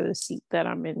ready for the seat that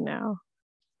I'm in now.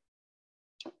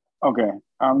 Okay,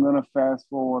 I'm gonna fast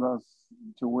forward us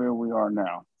to where we are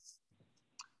now.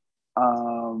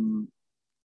 Um,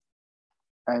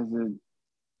 as a,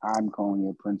 I'm calling you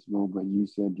a principal, but you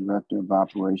said director of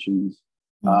operations.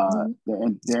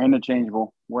 Mm-hmm. They're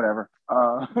interchangeable. Whatever.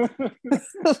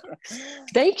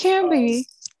 They can be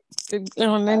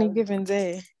on any as, given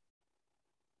day.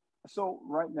 so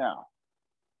right now,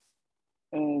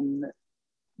 in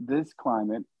this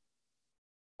climate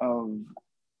of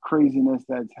craziness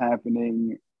that's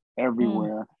happening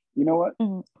everywhere, you know what?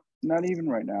 Mm-hmm. Not even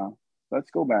right now. Let's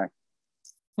go back.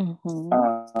 Mm-hmm.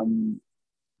 Um,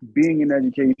 being in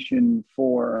education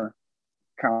for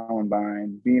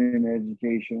Columbine, being in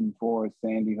education for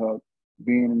Sandy Hook,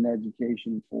 being in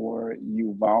education for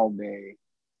Uvalde.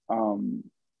 Um,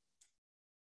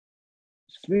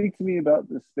 Speak to me about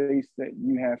the space that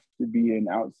you have to be in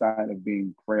outside of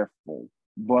being prayerful,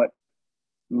 but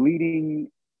leading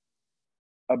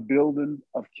a building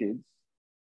of kids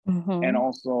and Mm-hmm.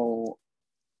 also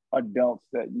adults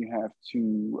that you have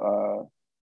to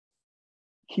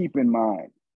keep in mind.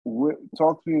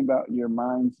 Talk to me about your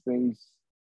mind space,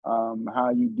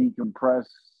 how you decompress,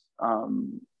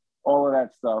 all of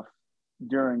that stuff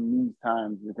during these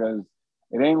times, because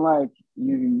it ain't like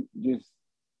you can just,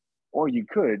 or you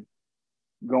could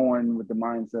go in with the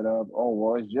mindset of, oh,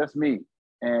 well, it's just me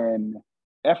and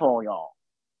F all y'all.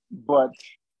 But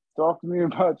talk to me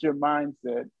about your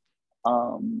mindset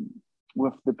um,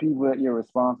 with the people that you're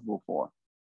responsible for.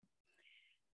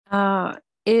 Uh,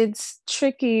 it's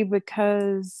tricky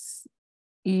because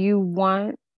you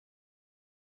want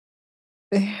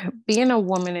being a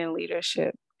woman in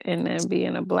leadership and then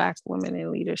being a Black woman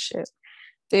in leadership.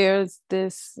 There's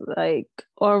this like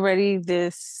already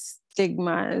this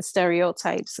stigma and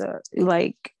stereotypes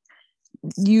like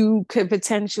you could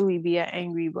potentially be an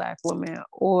angry Black woman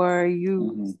or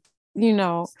Mm-hmm. you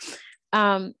know,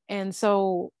 and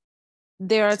so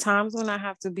there are times when I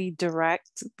have to be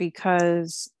direct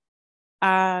because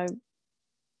I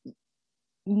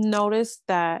noticed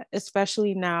that,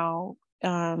 especially now,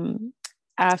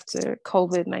 after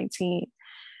COVID-19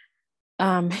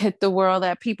 hit the world,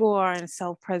 that people are in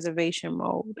self-preservation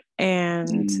mode.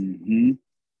 And Mm-hmm.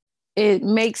 it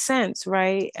makes sense,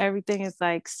 right? Everything is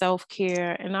like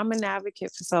self-care, and I'm an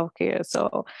advocate for self-care.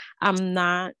 So I'm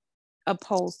not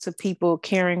opposed to people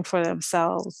caring for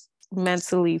themselves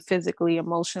mentally, physically,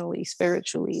 emotionally,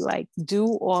 spiritually. Like, do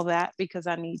all that because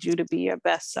I need you to be your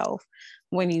best self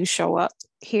when you show up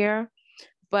here.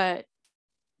 But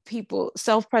people,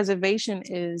 self-preservation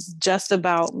is just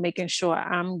about making sure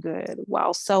I'm good,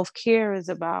 while self-care is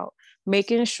about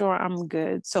making sure I'm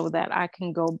good so that I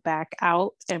can go back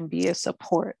out and be a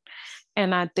support.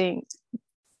 And I think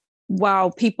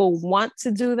while people want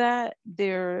to do that,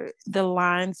 the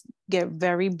lines get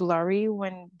very blurry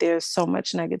when there's so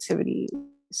much negativity.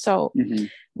 So Mm-hmm.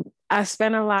 I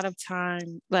spend a lot of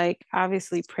time, like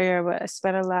obviously prayer, but I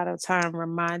spend a lot of time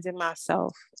reminding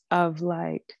myself of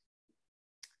like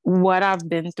what I've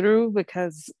been through,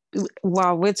 because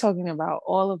while we're talking about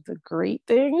all of the great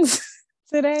things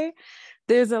today,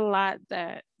 there's a lot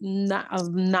that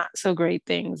not so great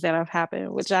things that have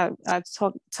happened, which I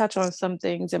touch on some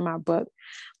things in my book,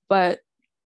 but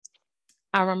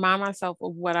I remind myself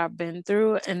of what I've been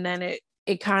through, and then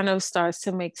it kind of starts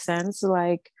to make sense,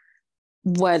 like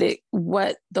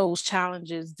what those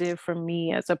challenges did for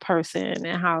me as a person,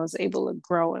 and how I was able to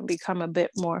grow and become a bit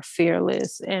more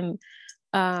fearless, and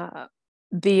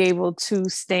be able to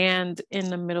stand in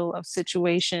the middle of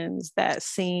situations that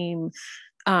seem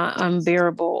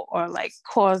unbearable or like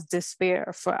cause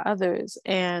despair for others.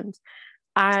 And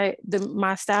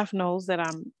my staff knows that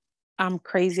I'm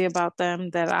crazy about them,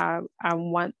 that I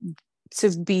want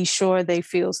to be sure they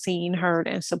feel seen, heard,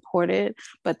 and supported,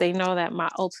 but they know that my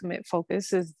ultimate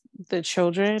focus is the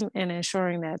children and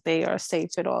ensuring that they are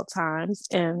safe at all times.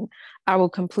 And I will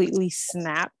completely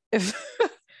snap if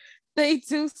they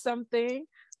do something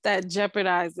that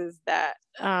jeopardizes that.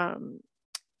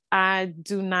 I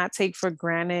do not take for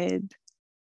granted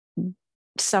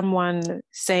someone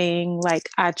saying, like,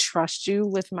 I trust you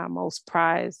with my most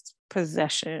prized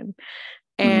possession.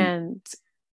 And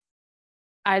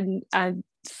I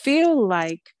feel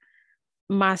like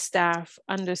my staff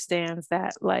understands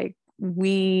that, like,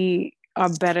 we are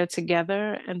better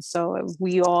together. And so if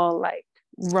we all like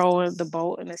row in the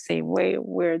boat in the same way,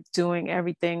 we're doing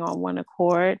everything on one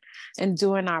accord and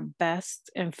doing our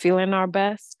best and feeling our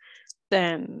best,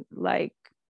 then like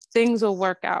things will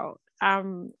work out.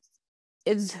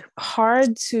 It's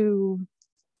hard to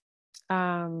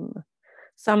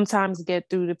sometimes get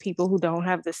through to people who don't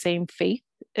have the same faith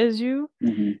as you,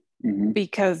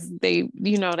 because they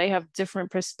have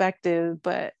different perspectives.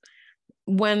 But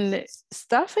when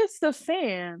stuff hits the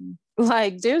fan,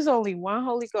 like there's only one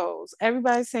Holy Ghost,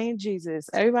 everybody's saying Jesus,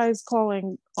 everybody's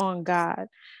calling on God.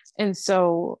 And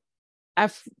so I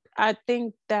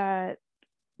think that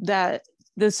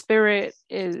the spirit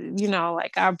is,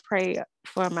 like, I pray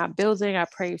for my building, I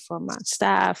pray for my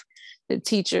staff, the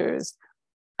teachers.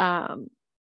 I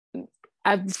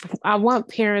want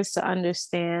parents to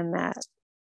understand that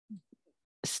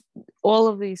all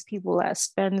of these people that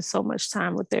spend so much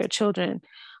time with their children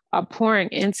are pouring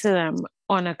into them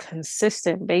on a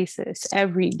consistent basis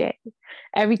every day.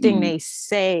 Everything they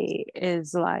say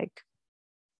is like,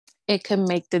 it can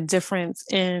make the difference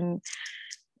in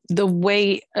the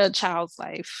way a child's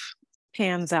life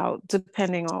pans out,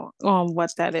 depending on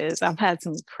what that is. I've had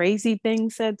some crazy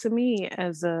things said to me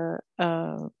as a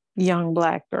young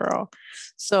Black girl.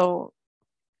 So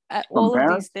all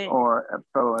of these things, or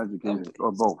fellow educators,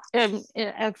 or both,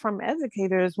 and from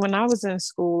educators, when I was in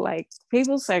school, like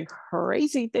people said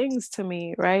crazy things to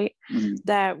me, right?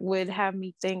 That would have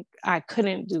me think I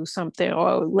couldn't do something,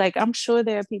 or like, I'm sure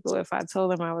there are people, if I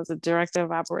told them I was a director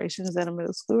of operations at a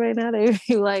middle school right now, they'd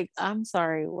be like, I'm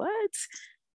sorry, what?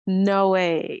 No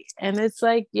way. And it's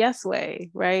like, yes way,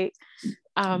 right?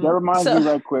 That reminds me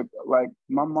right quick, like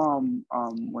my mom,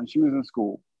 when she was in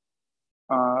school,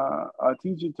 a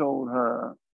teacher told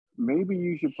her, maybe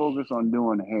you should focus on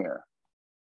doing hair.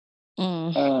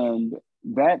 And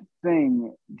that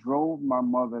thing drove my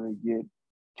mother to get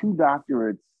 2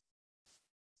 doctorates.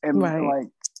 And like,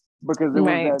 because it was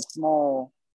that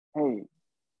small, hey,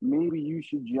 maybe you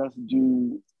should just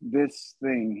do this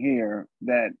thing here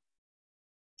that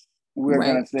we're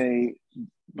going to say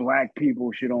Black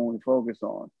people should only focus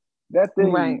on. That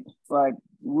thing like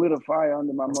lit a fire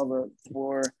under my mother,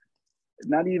 for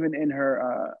not even in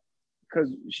her,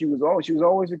 because she was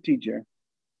always a teacher,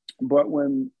 but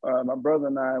when my brother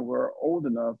and I were old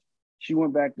enough, she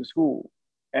went back to school,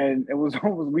 and it was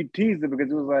almost, we teased her because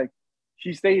it was like,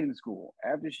 she stayed in school.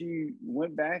 After she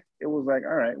went back, it was like,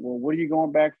 all right, well, what are you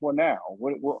going back for now?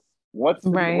 What's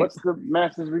the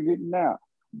message we're getting now?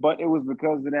 But it was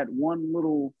because of that one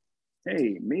little,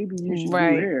 hey, maybe you should do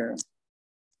hair,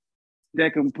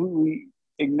 that completely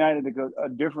ignited a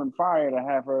different fire to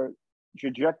have her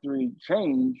trajectory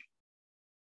change.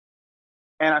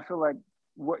 And I feel like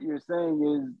what you're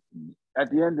saying is, at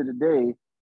the end of the day,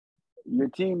 your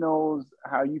team knows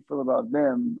how you feel about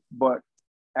them, but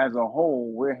as a whole,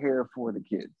 we're here for the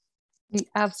kids.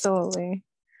 Absolutely.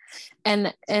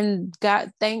 And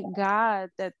God, thank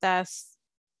God that that's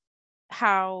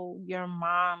how your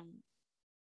mom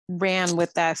ran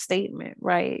with that statement,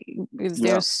 right?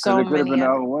 There's so many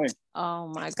other way. Oh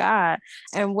my God.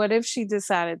 And what if she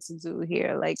decided to do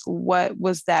here? Like, what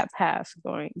was that path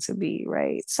going to be,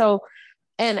 right? So,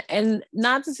 and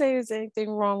not to say there's anything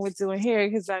wrong with doing hair,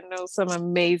 because I know some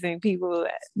amazing people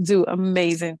that do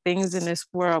amazing things in this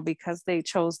world because they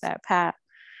chose that path.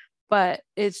 But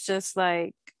it's just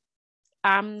like,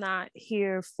 I'm not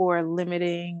here for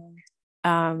limiting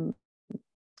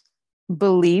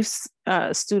beliefs,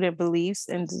 student beliefs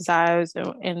and desires,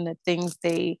 and the things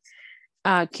they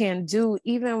can do,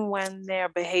 even when their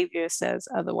behavior says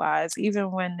otherwise,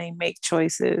 even when they make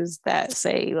choices that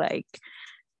say, like,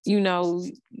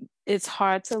 it's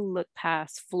hard to look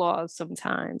past flaws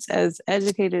sometimes. As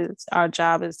educators, our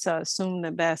job is to assume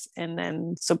the best and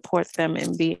then support them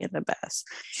in being the best.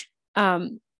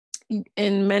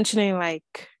 In mentioning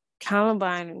like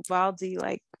Columbine and Uvalde,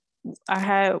 like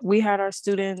we had our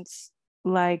students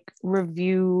like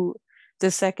review the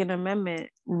Second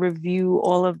Amendment, review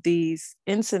all of these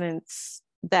incidents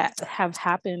that have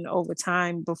happened over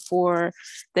time before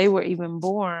they were even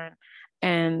born,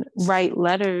 and write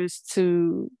letters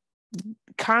to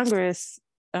Congress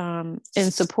in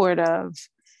support of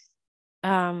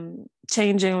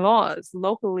changing laws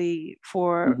locally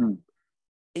for,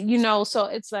 so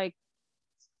it's like,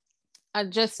 I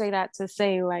just say that to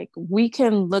say, like, we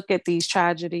can look at these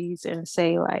tragedies and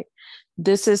say, like,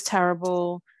 this is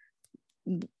terrible,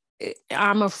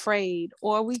 I'm afraid.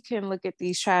 Or we can look at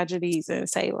these tragedies and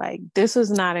say, like, this is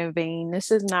not in vain,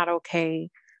 this is not okay.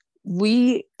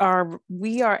 We are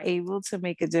able to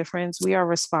make a difference. We are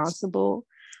responsible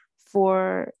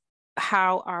for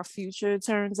how our future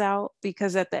turns out,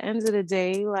 because at the end of the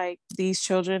day, like, these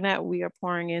children that we are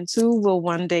pouring into will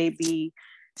one day be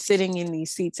sitting in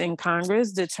these seats in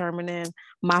Congress determining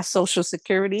my Social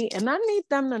Security, and I need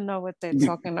them to know what they're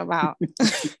talking about.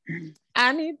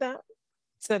 I need them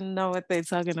to know what they're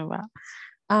talking about.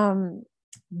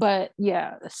 But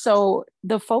yeah, so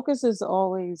the focus is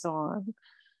always on,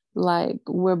 like,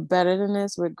 we're better than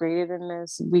this, we're greater than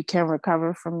this, we can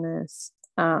recover from this,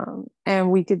 and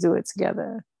we could do it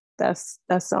together. That's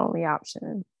the only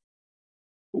option.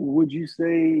 Would you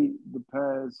say the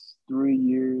past 3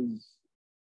 years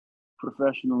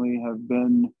professionally have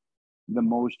been the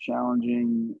most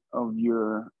challenging of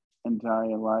your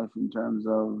entire life in terms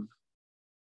of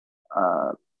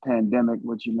pandemic,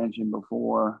 what you mentioned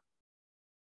before,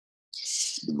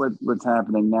 what's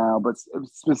happening now, but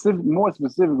more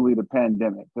specifically the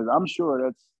pandemic? Because I'm sure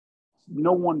that's,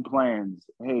 no one plans,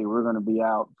 hey, we're going to be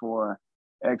out for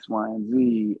X, Y, and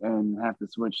Z and have to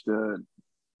switch to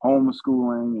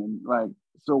homeschooling, and like,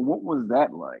 so what was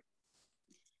that like?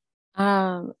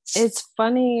 It's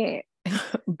funny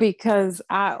because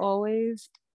I always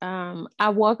I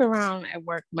walk around at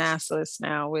work maskless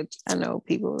now, which I know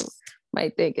people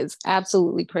might think is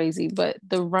absolutely crazy, but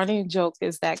the running joke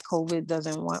is that COVID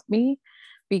doesn't want me,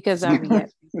 because I've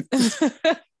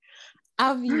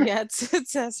yet to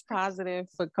test positive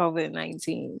for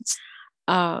COVID-19.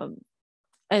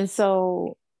 And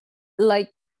so, like,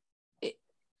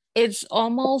 it's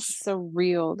almost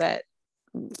surreal that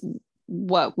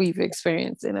what we've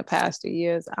experienced in the past 2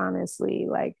 years, honestly.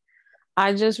 Like,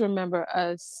 I just remember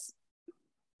us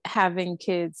having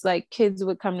kids, like, kids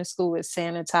would come to school with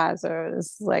sanitizer.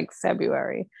 It's like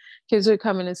February. Kids would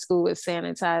come into school with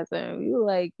sanitizer, and we were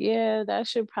like, yeah, we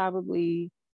should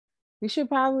probably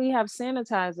have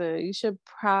sanitizer. You should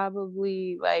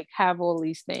probably, like, have all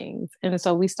these things. And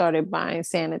so we started buying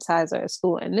sanitizer at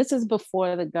school. And this is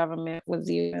before the government was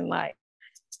even like,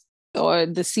 or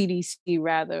the CDC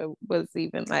rather, was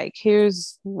even like,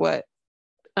 here's what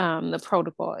the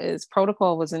protocol is.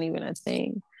 Protocol wasn't even a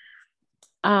thing.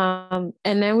 And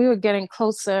then we were getting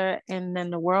closer, and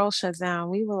then the world shut down.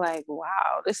 We were like,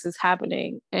 wow, this is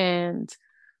happening. And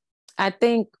I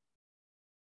think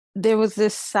there was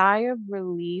this sigh of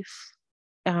relief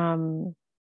for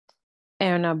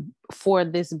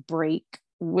this break,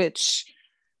 which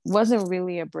wasn't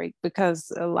really a break,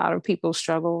 because a lot of people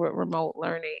struggle with remote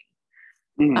learning.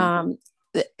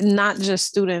 Not just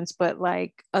students, but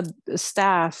like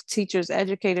staff, teachers,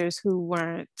 educators who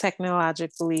weren't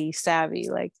technologically savvy,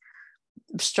 like,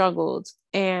 struggled.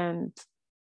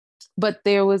 But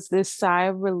there was this sigh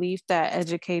of relief that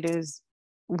educators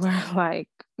were like,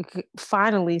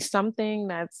 finally something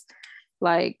that's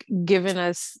like giving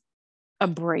us a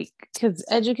break, because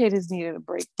educators needed a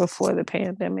break before the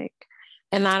pandemic.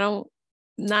 And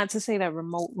not to say that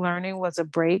remote learning was a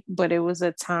break, but it was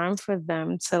a time for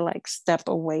them to, like, step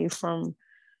away from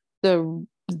the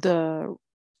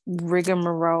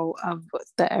rigmarole of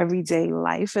the everyday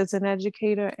life as an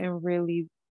educator and really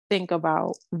think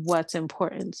about what's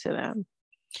important to them.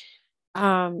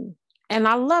 And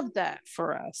I love that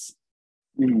for us.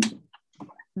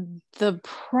 The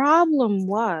problem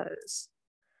was,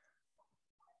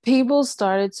 people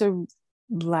started to,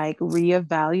 like,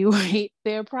 reevaluate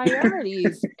their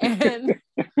priorities and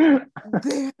their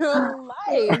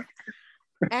life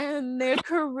and their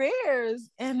careers.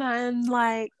 And I'm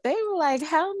they were like,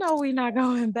 hell no, we're not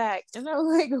going back. And I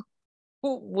was like,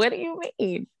 what do you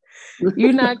mean?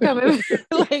 You're not coming.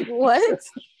 Like, what?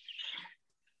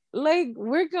 Like,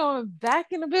 we're going back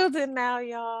in the building now,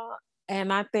 y'all.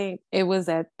 And I think it was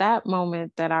at that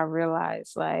moment that I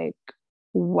realized, like,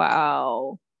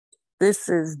 wow, this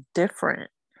is different.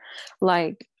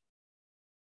 Like,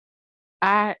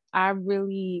 I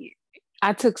really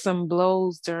took some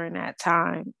blows during that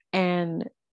time, and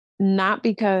not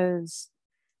because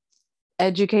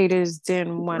educators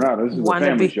didn't want This is a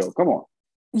family be. show. Come on.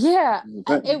 Yeah,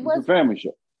 It's a family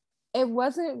show. It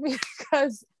wasn't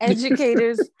because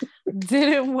educators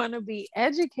didn't want to be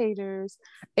educators.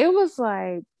 It was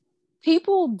like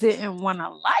people didn't want a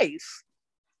life.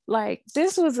 Like,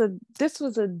 this was a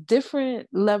different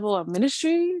level of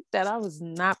ministry that I was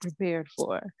not prepared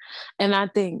for. And I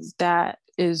think that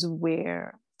is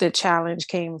where the challenge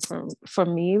came from for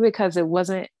me, because it was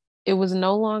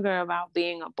no longer about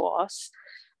being a boss,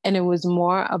 and it was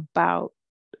more about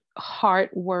hard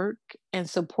work and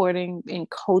supporting and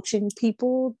coaching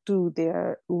people through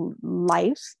their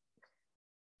life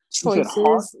choices. You said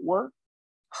hard work?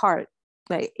 Heart,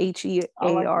 like HEART,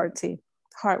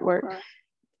 hard work. Okay.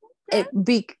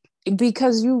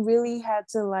 Because you really had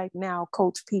to, like, now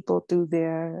coach people through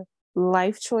their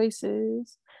life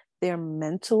choices, their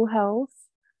mental health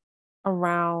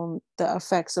around the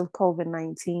effects of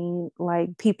COVID-19,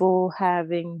 like people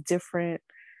having different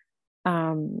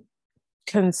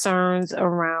concerns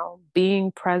around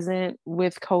being present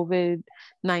with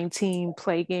COVID-19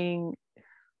 plaguing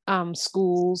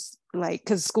schools, like,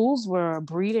 because schools were a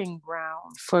breeding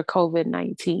ground for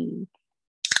COVID-19.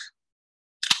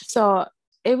 So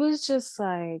it was just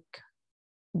like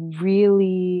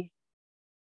really,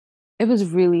 it was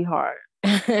really hard.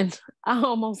 And I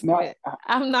almost quit.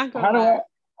 I'm not gonna lie.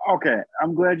 Okay,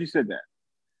 I'm glad you said that,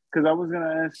 because I was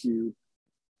gonna ask you.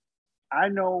 I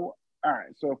know. All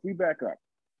right, so if we back up,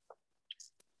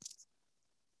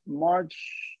 March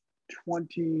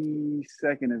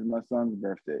 22nd is my son's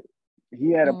birthday.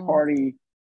 He had a party.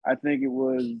 I think it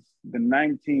was the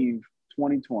 19th,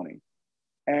 2020.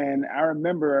 And I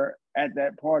remember at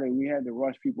that party, we had to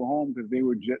rush people home because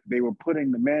they were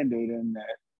putting the mandate in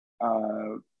that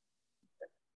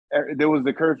there was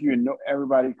the curfew and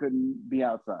everybody couldn't be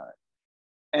outside.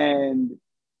 And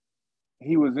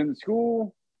he was in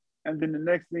school, and then the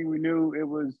next thing we knew, it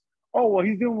was, oh, well,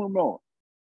 he's doing remote.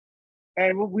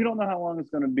 And we don't know how long it's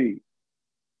going to be.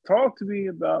 Talk to me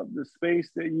about the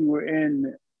space that you were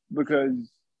in,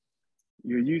 because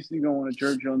you're used to going to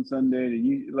church on Sunday.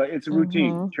 It's a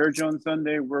routine. Mm-hmm. Church on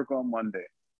Sunday, work on Monday.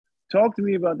 Talk to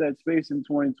me about that space in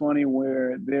 2020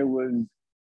 where there was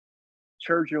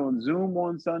church on Zoom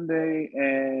on Sunday,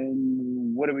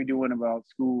 and what are we doing about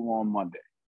school on Monday?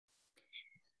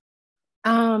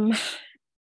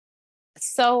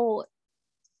 So,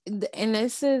 and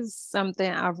this is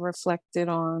something I've reflected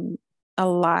on a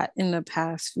lot in the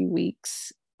past few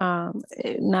weeks,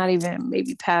 not even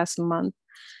maybe past month,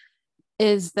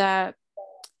 is that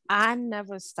I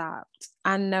never stopped.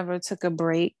 I never took a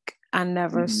break. I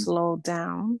never slowed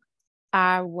down.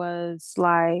 I was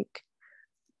like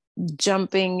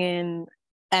jumping in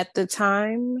at the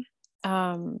time.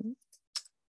 I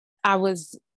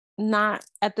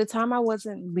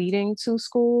wasn't leading two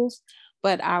schools,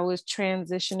 but I was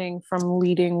transitioning from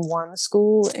leading one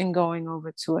school and going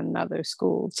over to another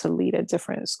school to lead a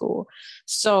different school.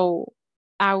 So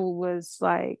I was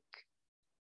like,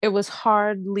 it was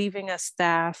hard leaving a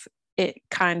staff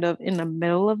kind of in the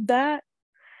middle of that.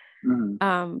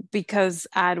 Because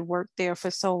I'd worked there for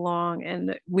so long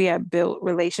and we had built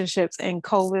relationships, and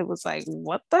COVID was like,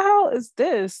 what the hell is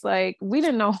this? Like, we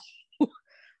didn't know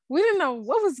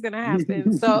what was going to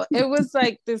happen. So it was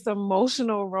like this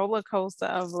emotional roller coaster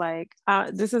of like,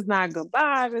 this is not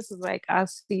goodbye. This is like, I'll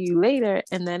see you later.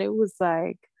 And then it was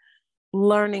like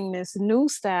learning this new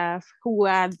staff who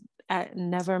I'd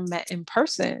never met in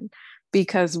person,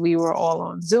 because we were all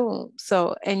on Zoom.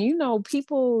 So, and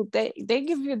people, they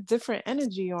give you a different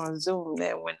energy on Zoom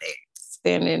than when they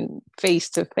standing face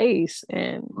to face.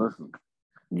 And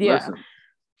Listen.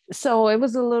 So it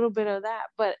was a little bit of that.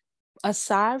 But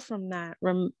aside from that,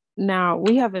 now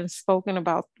we haven't spoken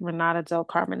about Renata Del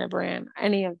Carmen brand,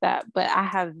 any of that, but I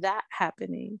have that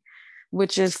happening,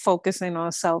 which is focusing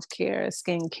on self-care,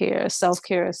 skincare,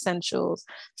 self-care essentials.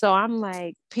 So I'm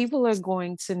like, people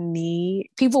want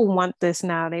this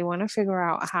now. They want to figure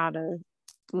out how to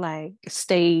like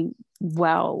stay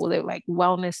well. Like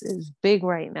wellness is big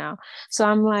right now. So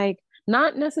I'm like,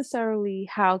 not necessarily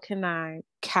how can I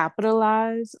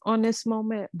capitalize on this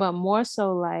moment, but more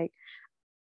so like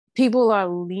people are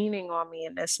leaning on me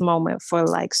in this moment for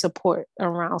like support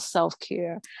around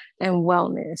self-care and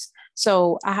wellness.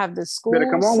 So I have the school.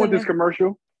 Better come on with this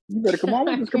commercial. You better come on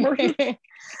with this commercial.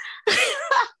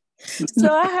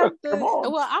 So I have Come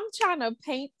on. well, I'm trying to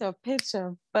paint the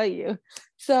picture for you.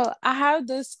 So I have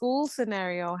the school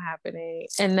scenario happening,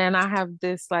 and then I have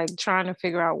this like trying to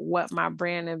figure out what my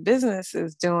brand and business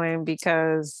is doing,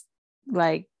 because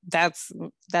like that's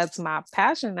my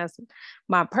passion, that's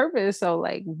my purpose. So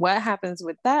like what happens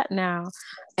with that now?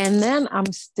 And then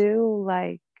I'm still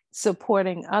like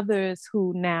supporting others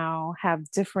who now have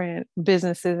different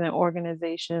businesses and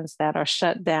organizations that are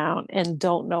shut down and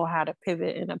don't know how to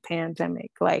pivot in a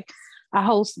pandemic. Like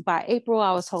by April,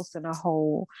 I was hosting a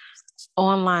whole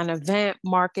online event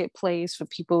marketplace for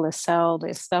people to sell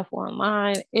their stuff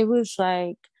online. It was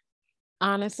like,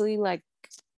 honestly, like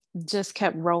just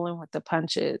kept rolling with the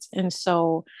punches. And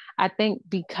so I think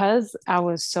because I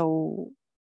was so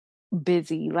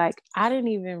busy, like I didn't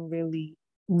even really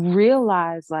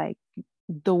realize like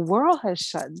the world has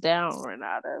shut down,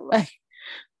 Renata. Like,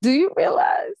 do you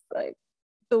realize like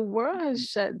the world has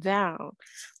shut down?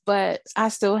 But I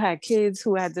still had kids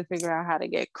who had to figure out how to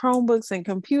get Chromebooks and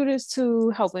computers,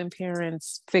 to helping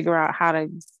parents figure out how to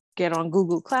get on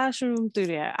Google Classroom through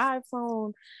their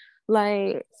iPhone.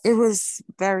 Like it was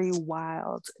very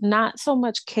wild, not so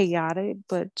much chaotic,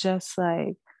 but just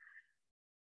like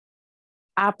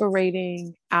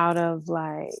operating out of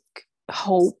like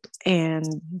hope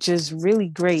and just really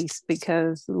grace,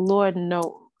 because Lord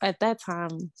knows at that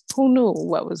time, who knew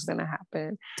what was going to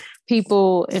happen?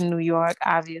 People in New York,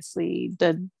 obviously,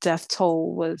 the death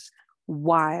toll was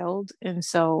wild. And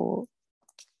so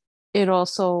it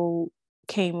also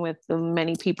came with the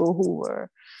many people who were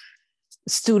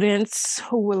students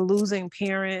who were losing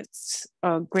parents,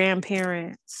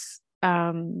 grandparents.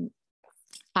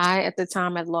 I, at the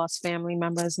time, had lost family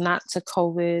members, not to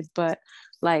COVID, but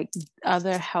like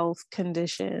other health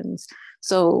conditions.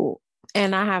 So,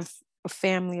 and I have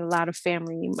a lot of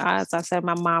family. As I said,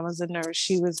 my mom was a nurse.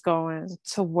 She was going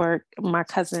to work. My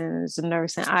cousin is a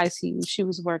nurse in ICU. She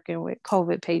was working with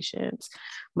COVID patients.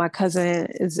 My cousin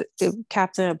is a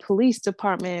captain of police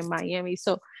department in Miami.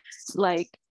 So like,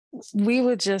 we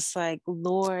were just like,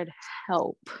 Lord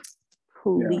help,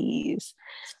 please.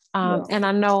 And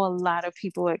I know a lot of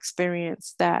people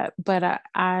experience that, but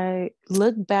I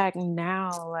look back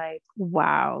now like,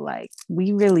 wow, like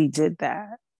we really did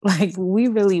that. Like we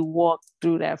really walked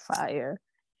through that fire.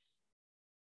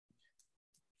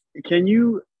 Can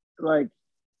you like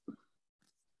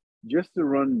just to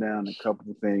run down a couple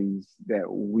of things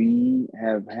that we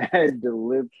have had to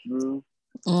live through,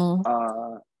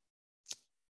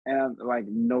 and like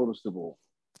noticeable: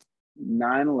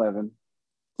 9/11,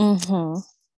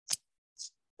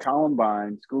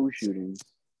 Columbine school shootings,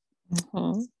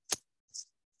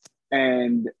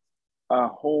 and a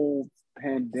whole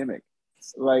pandemic.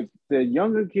 Like the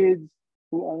younger kids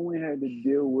who only had to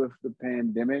deal with the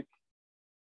pandemic,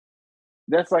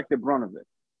 that's like the brunt of it.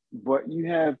 But you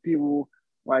have people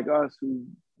like us who've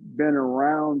been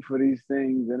around for these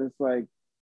things, and it's like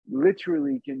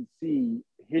literally can see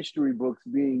history books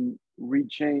being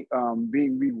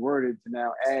being reworded to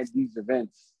now add these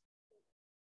events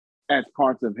as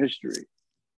parts of history.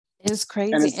 It's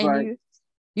crazy. And, it's and like,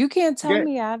 you can't tell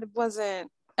me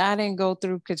I didn't go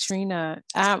through Katrina.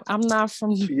 I'm not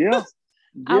from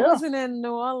I wasn't in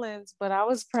New Orleans, but I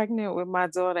was pregnant with my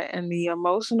daughter, and the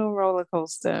emotional roller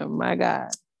coaster, my God.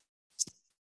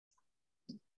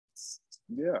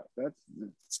 Yeah,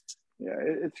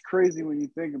 it's crazy when you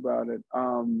think about it.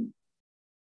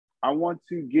 I want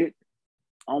to get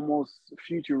almost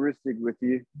futuristic with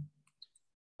you.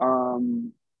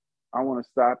 I want to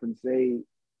stop and say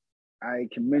I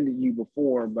commended you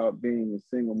before about being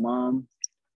a single mom.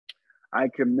 I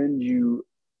commend you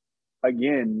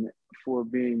again for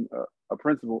being a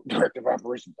principal, director of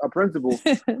operations, a principal,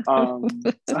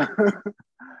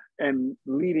 and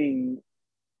leading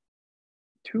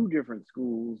 2 different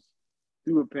schools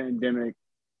through a pandemic,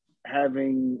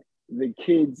 having the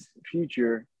kids'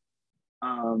 future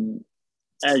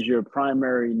as your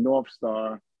primary North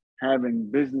Star, having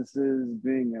businesses,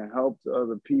 being a help to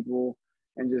other people,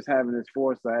 and just having this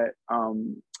foresight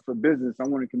for business. I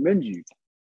want to commend you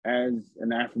as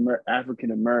an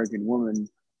African American woman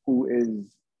who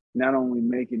is not only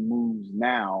making moves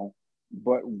now,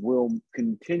 but will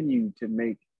continue to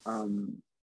make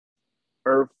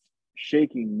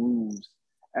earth-shaking moves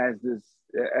as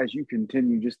you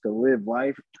continue just to live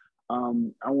life.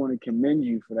 I want to commend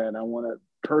you for that. I want to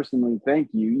personally thank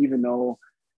you, even though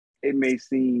it may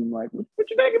seem like, what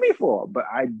you thanking me for? But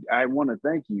I want to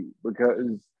thank you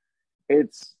because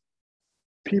it's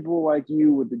people like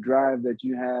you with the drive that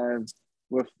you have,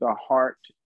 with the heart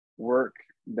work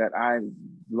that I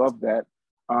love that.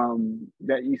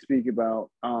 that you speak about,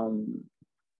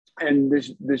 and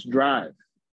this drive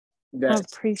I that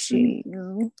appreciate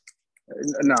you.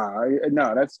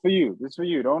 no, that's for you. That's for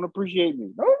you. Don't appreciate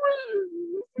me.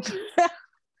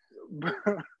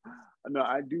 No,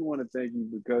 I do want to thank you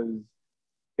because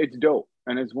it's dope,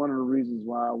 and it's one of the reasons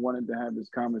why I wanted to have this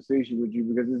conversation with you,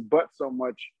 because it's but so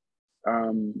much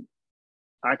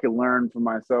I could learn for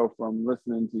myself from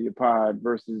listening to your pod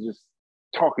versus just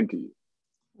talking to you,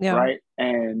 Yeah. right?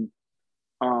 And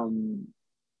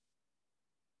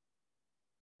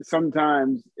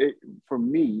sometimes for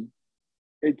me,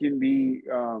 it can be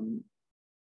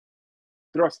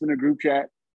thrust in a group chat.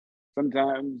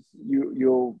 Sometimes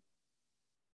you'll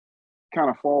kind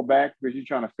of fall back because you're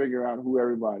trying to figure out who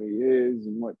everybody is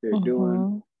and what they're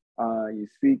doing. You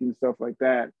speak and stuff like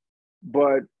that.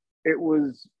 But it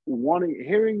was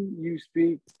hearing you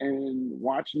speak and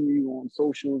watching you on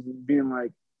socials and being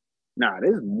like, nah,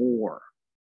 there's more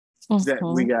that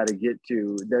we got to get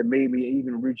to, that made me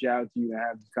even reach out to you and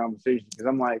have this conversation. Because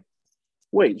I'm like,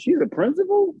 wait, she's a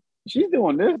principal? She's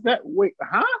doing this, that, wait,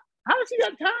 huh? How does she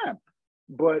got time?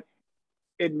 But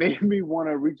it made me want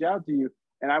to reach out to you.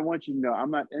 And I want you to know, I'm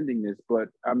not ending this, but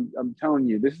I'm telling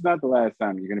you, this is not the last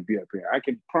time you're going to be up here. I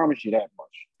can promise you that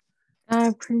much. I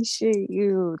appreciate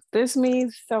you. This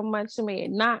means so much to me.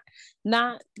 Not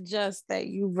just that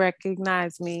you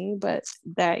recognize me, but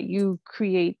that you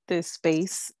create this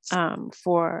space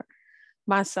for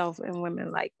myself and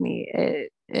women like me.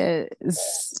 It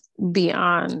is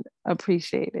beyond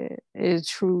appreciated. It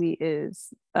truly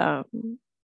is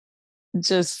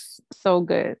just so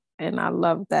good. And I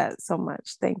love that so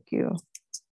much. Thank you.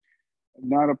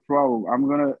 Not a problem. I'm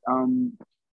going to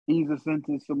ease us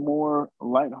into some more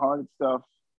lighthearted stuff.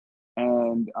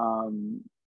 And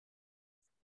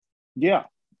yeah,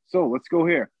 so let's go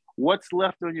here. What's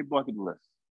left on your bucket list?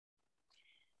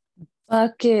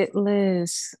 Bucket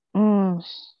list.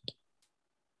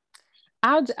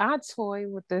 I toy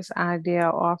with this idea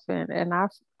often, and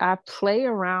I play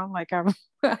around like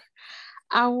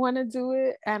I want to do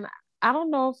it, and I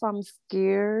don't know if I'm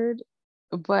scared,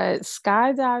 but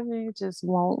skydiving just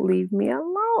won't leave me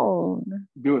alone.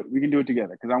 Do it. We can do it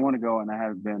together because I want to go and I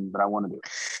haven't been, but I want to do it.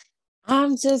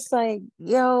 I'm just like,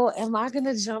 yo, am I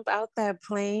gonna jump out that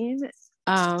plane?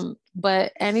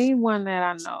 But anyone that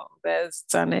I know that's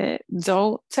done it,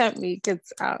 don't tempt me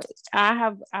because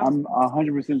I'm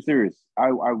 100% serious.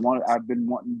 I've been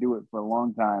wanting to do it for a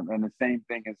long time, and the same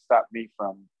thing has stopped me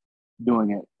from doing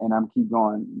it, and I'm keep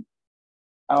going.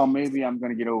 Oh, maybe I'm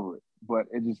gonna get over it, but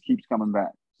it just keeps coming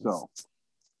back. So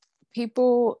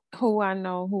people who I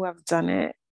know who have done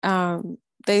it,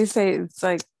 they say it's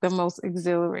like the most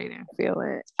exhilarating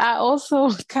feeling. I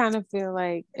also kind of feel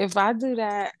like if I do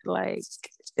that, like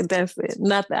that's it.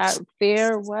 Nothing.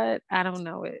 Fear what? I don't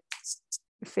know it.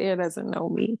 Fear doesn't know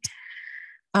me.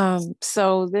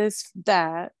 So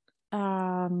that.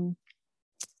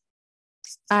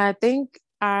 I think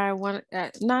I want.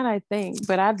 Not I think,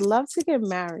 but I'd love to get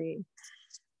married.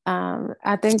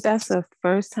 I think that's the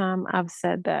first time I've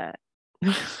said that.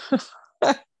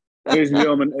 Ladies and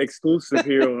gentlemen, exclusive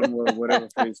here on Whatever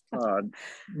Face Pod.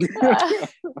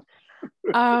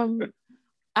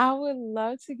 I would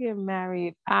love to get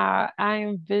married. I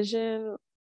envision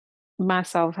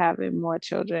myself having more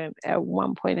children at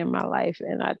one point in my life,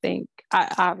 and I think I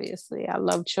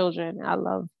love children. I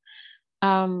love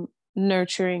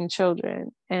nurturing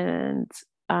children, and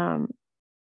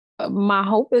my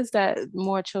hope is that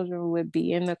more children would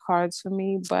be in the cards for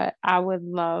me. But I would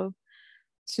love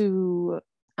to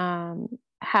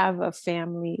have a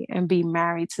family and be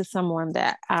married to someone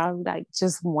that I like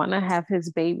just want to have his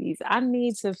babies. I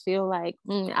need to feel like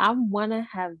I want to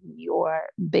have your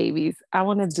babies. I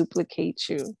want to duplicate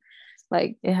you.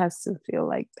 Like it has to feel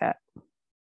like that.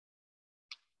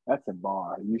 That's a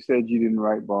bar. You said you didn't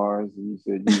write bars, and you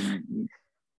said you didn't,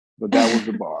 but that was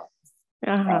the bar.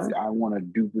 I want to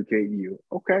duplicate you.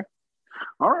 Okay.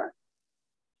 All right.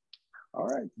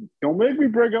 Don't make me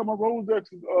break out my Rolodex.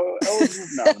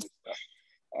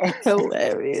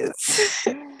 Hilarious.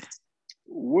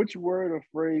 Which word or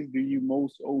phrase do you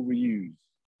most overuse?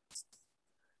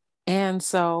 And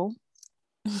so.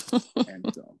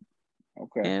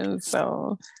 Okay. And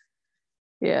so.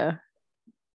 Yeah.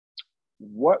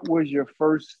 What was your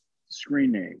first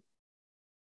screen name?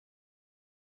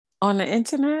 On the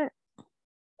internet?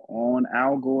 On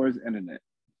Al Gore's internet.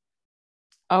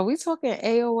 Are we talking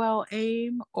AOL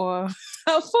AIM or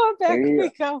how far back we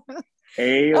go?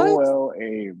 AOL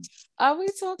AIM. Are we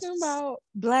talking about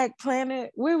Black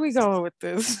Planet? Where are we going with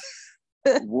this?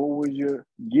 What was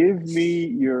give me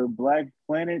your Black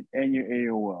Planet and your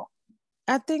AOL?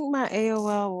 I think my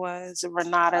AOL was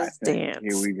Renata's Dance.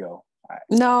 Here we go.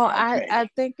 No, Okay. I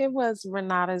think it was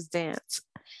Renata's Dance.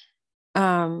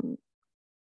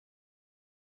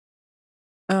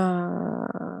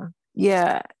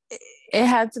 Yeah, it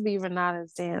had to be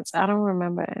Renata's Dance. I don't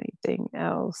remember anything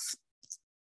else.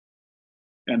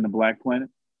 And the Black Planet?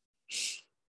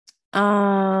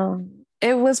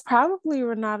 It was probably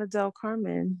Renata Del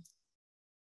Carmen.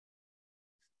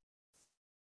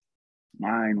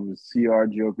 Mine was CR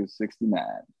Joker 69.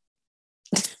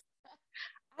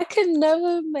 I could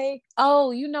never make. Oh,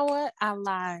 you know what? I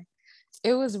lied.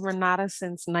 It was Renata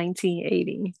since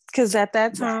 1980. Because at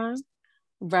that time,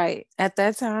 right, at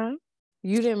that time,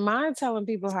 you didn't mind telling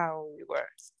people how old you were.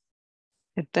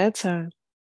 At that time.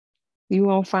 You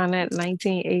won't find that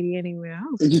 1980 anywhere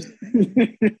else.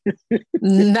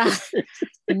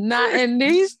 not in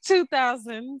these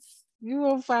 2000s. You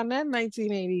won't find that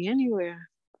 1980 anywhere.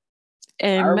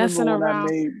 And I messing remember when around.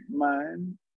 I made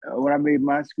mine. When I made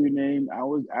my screen name, I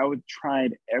was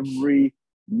trying every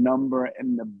number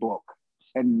in the book,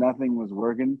 and nothing was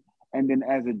working. And then,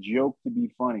 as a joke to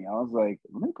be funny, I was like,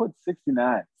 "Let me put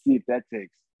 69, see if that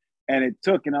takes." And it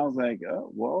took, and I was like, "Oh,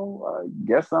 well, I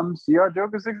guess I'm CR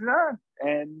Joker 69,"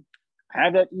 and I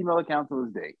have that email account to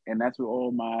this day, and that's where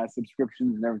all my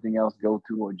subscriptions and everything else go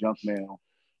to, or junk mail.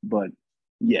 But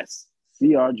yes,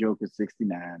 CR Joker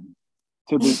 69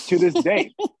 to this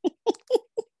day.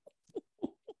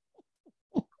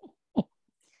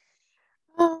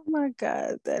 Oh my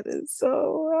God, that is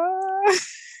so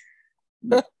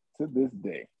To this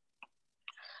day.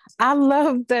 I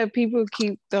love that people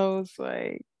keep those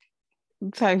like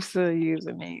types of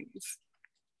usernames.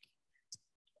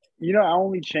 You know, I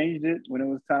only changed it when it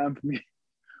was time for me,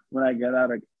 when I got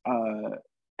out of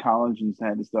college and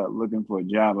had to start looking for a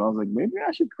job. I was like, maybe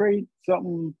I should create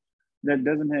something that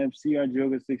doesn't have CR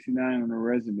Joker 69 on the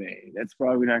resume. That's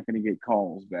probably not going to get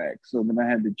calls back. So then I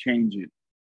had to change it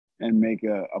and make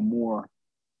a more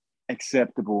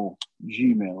acceptable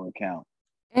Gmail account.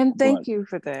 And thank you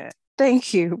for that.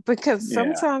 Thank you. Because Yeah.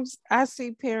 sometimes I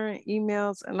see parent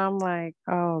emails and I'm like,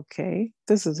 oh, okay,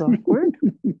 this is awkward.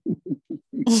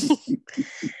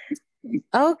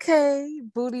 Okay,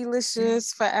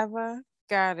 bootylicious forever.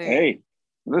 Got it. Hey,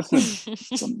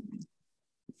 listen.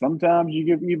 Sometimes you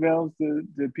give emails to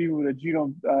people that you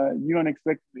don't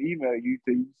expect to email you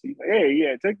to see. Like, hey,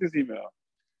 yeah, take this email.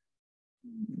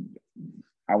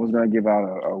 I was gonna give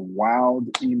out a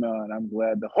wild email, and I'm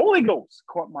glad the Holy Ghost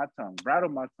caught my tongue,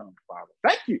 rattled my tongue, Father.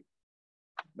 Thank you.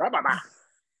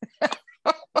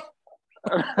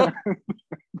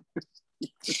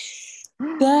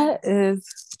 That is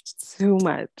too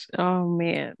much. Oh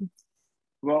man.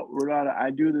 Well, Renata,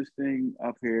 I do this thing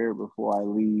up here before I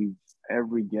leave.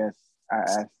 Every guest, I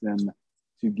ask them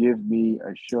to give me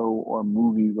a show or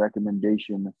movie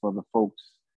recommendation for the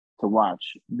folks to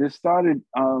watch. This started,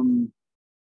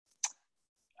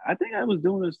 I think I was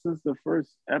doing this since the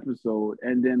first episode.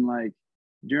 And then like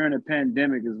during the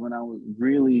pandemic is when I was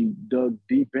really dug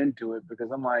deep into it,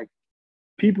 because I'm like,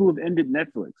 people have ended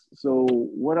Netflix. So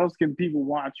what else can people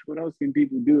watch? What else can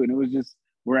people do? And it was just,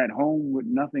 we're at home with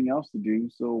nothing else to do.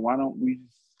 So why don't we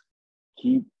just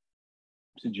keep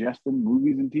suggesting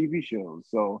movies and TV shows?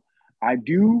 So I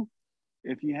do,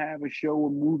 if you have a show or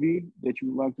movie that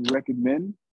you would like to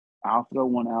recommend, I'll throw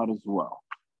one out as well.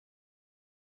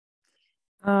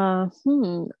 I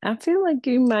feel like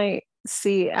you might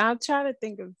see. I'll try to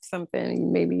think of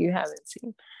something maybe you haven't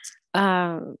seen.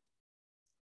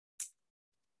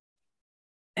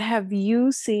 Have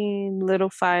you seen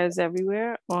Little Fires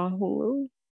Everywhere on Hulu?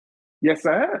 Yes,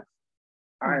 I have.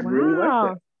 I really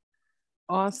like that.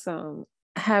 Awesome.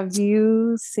 Have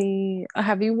you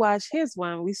watched his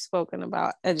one? We've spoken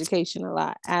about education a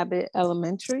lot. Abbott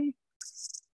Elementary.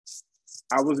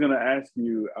 I was going to ask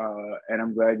you, and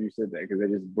I'm glad you said that because I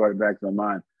just brought it back to my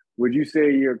mind. Would you say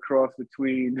you're a cross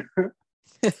between,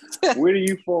 where do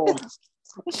you fall?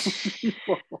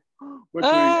 Between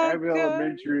Abbott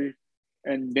Elementary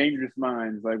and Dangerous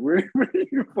Minds? Like, where do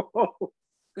you fall?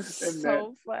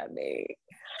 So funny.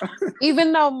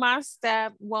 Even though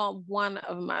one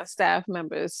of my staff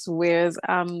members swears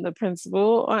I'm the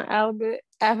principal on Abbott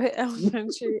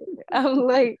Elementary, I'm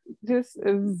like, this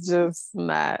is just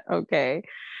not okay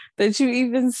that you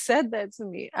even said that to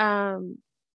me. I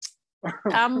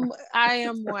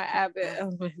am more Abbott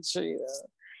Elementary though.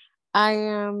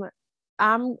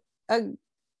 I'm a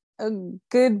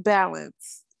good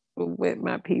balance with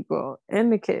my people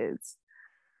and the kids.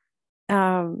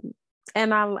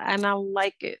 And I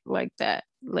like it like that.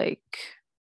 Like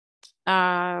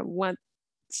I want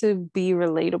to be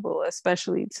relatable,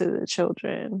 especially to the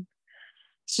children.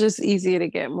 It's just easier to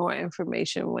get more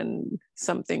information when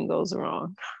something goes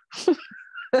wrong.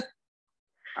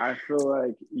 I feel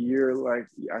like you're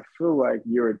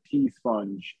a tea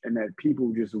sponge, and that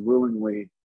people just willingly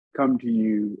come to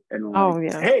you and like, Oh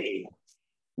yeah. hey,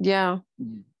 Yeah.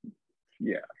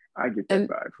 yeah, I get that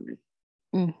vibe from you.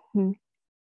 Mm-hmm.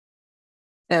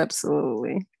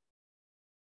 Absolutely.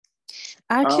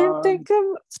 I can't think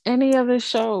of any other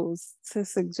shows to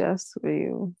suggest for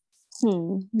you.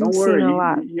 Don't You've worry, seen a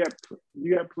lot. you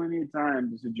got plenty of time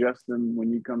to suggest them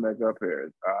when you come back up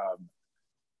here.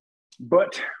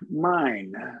 But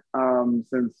mine,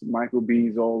 since Michael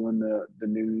B's all in the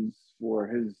news for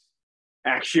his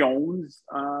actions,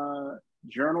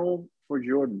 Journal for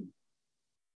Jordan.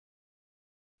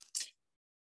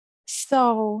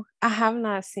 So I have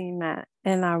not seen that,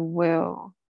 and I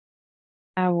will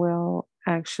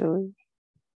actually.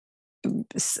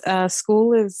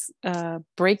 School is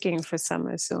breaking for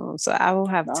summer soon, so I will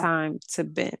have time to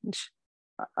binge.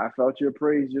 I felt your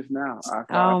praise just now.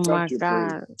 Oh my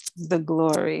God, the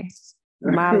glory,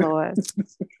 my Lord.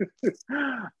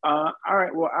 All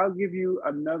right, well, I give you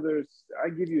a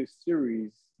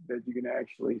series that you can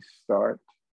actually start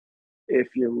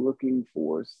if you're looking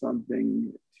for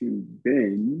something to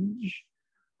binge.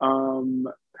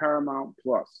 Paramount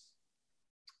Plus.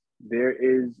 There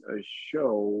is a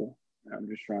show. I'm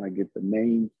just trying to get the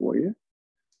name for you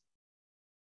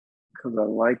because I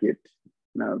like it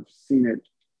and I've seen it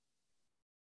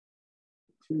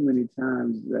too many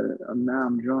times that now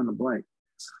I'm drawing a blank.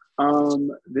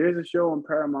 There's a show on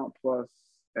Paramount Plus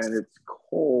and it's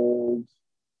called.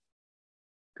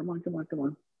 Come on.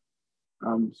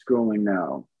 I'm scrolling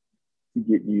now to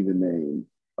get you the name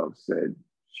of said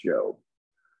show.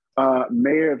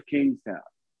 Mayor of Kingstown.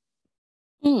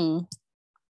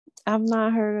 I've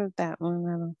not heard of that one,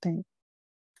 I don't think.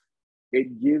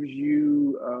 It gives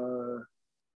you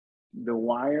The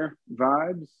Wire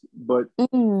vibes, but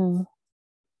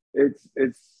it's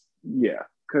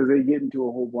because they get into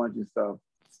a whole bunch of stuff.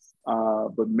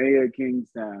 But Mayor of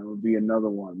Kingstown would be another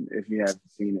one if you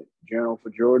haven't seen it. Journal for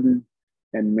Jordan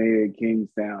and Mayor of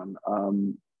Kingstown.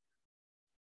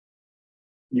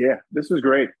 This was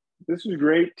great.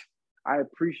 I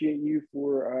appreciate you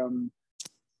for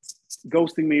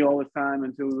ghosting me all the time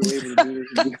until we were able to do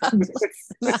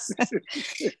this.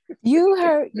 You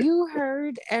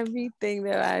heard everything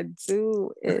that I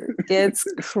do. It gets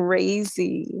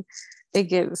crazy. It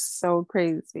gets so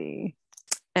crazy.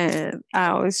 And I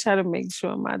always try to make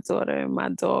sure my daughter and my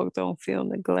dog don't feel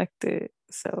neglected.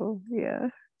 So yeah.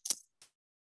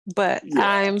 But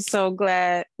I am so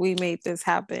glad we made this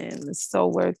happen. It's so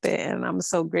worth it. And I'm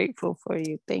so grateful for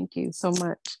you. Thank you so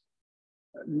much.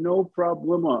 No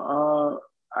problem. I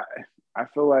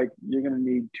feel like you're going to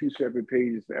need 2 separate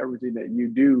pages for everything that you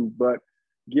do, but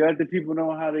you let the people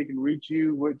know how they can reach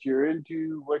you, what you're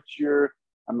into,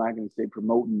 I'm not going to say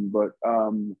promoting, but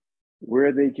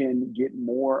where they can get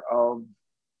more of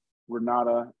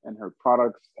Renata and her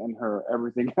products and her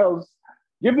everything else.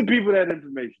 Give the people that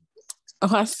information.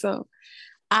 Awesome.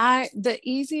 The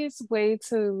easiest way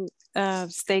to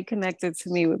stay connected to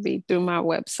me would be through my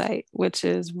website, which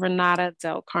is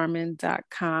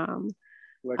renatadelcarmen.com.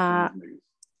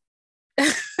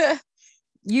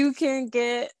 You can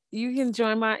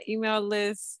join my email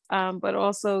list, but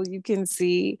also you can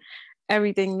see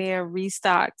everything there,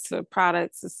 restocks for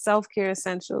products, self-care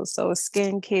essentials, so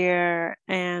skincare,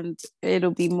 and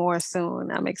it'll be more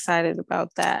soon. I'm excited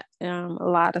about that. A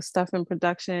lot of stuff in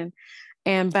production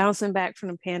and bouncing back from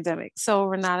the pandemic. So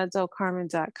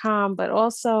renatadelcarmen.com, but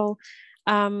also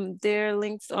there are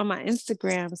links on my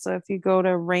Instagram. So if you go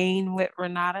to Reign with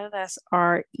Renata, that's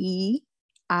REIGN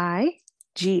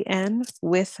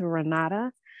with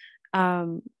Renata.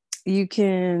 You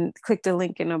can click the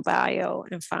link in the bio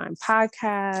and find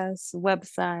podcasts,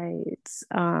 websites,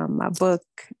 my book,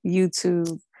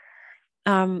 YouTube,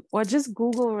 or just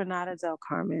Google Renata Del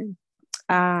Carmen.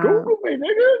 Google me,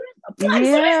 nigga.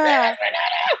 Yeah,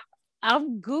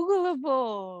 I'm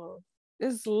Googleable.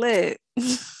 It's lit.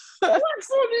 What's on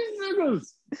these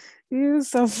niggas? You're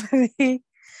so funny.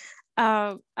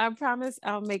 I promise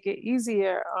I'll make it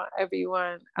easier on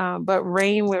everyone. But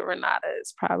Reign with Renata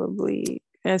is probably,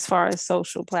 as far as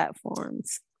social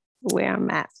platforms, where I'm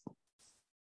at.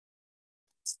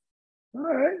 All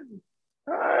right.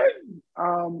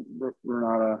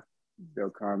 Renata Del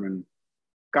Carmen.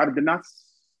 Got the nuts.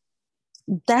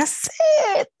 That's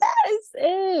it. That is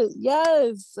it.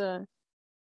 Yes.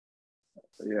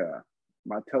 Yeah.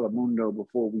 My Telemundo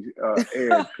before we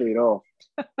aired paid off.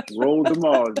 Roll the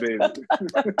Mars, baby.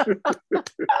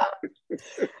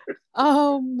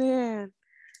 Oh man,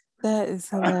 that is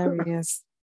hilarious.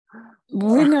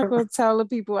 We're not gonna tell the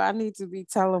people I need to be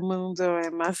Telemundo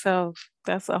and myself.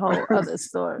 That's a whole other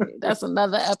story. That's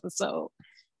another episode.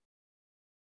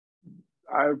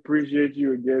 I appreciate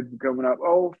you again for coming up.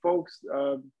 Oh, folks,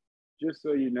 just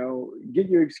so you know, get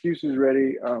your excuses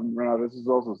ready. Ronaldo, this is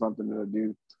also something that I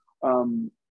do.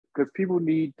 Because people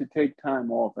need to take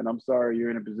time off. And I'm sorry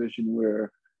you're in a position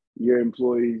where your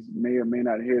employees may or may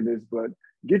not hear this, but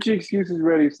get your excuses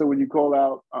ready so when you call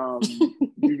out,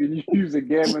 you can use a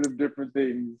gamut of different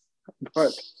things.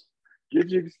 But get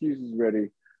your excuses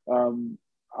ready. I'm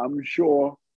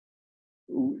sure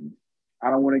I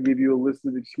don't want to give you a list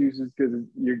of excuses because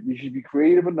you should be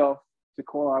creative enough to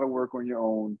call out of work on your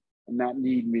own and not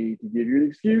need me to give you an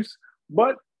excuse.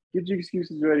 But get your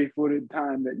excuses ready for the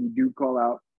time that you do call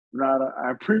out. Renata,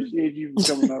 I appreciate you for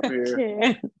coming up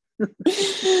here.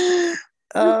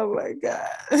 Oh my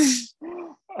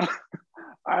God.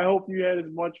 I hope you had as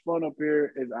much fun up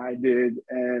here as I did.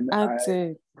 And I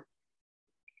did.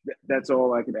 That's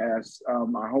all I could ask.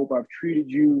 I hope I've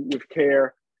treated you with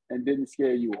care and didn't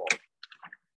scare you off.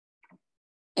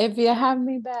 If you have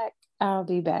me back, I'll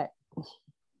be back.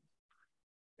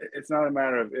 It's not a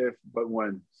matter of if, but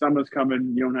when. Summer's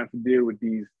coming, you don't have to deal with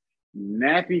these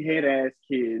nappy head ass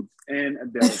kids and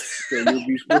adults. So you'll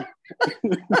be free.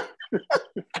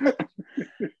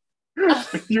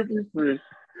 You'll be free.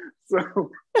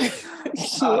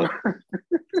 So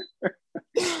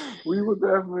we will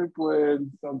definitely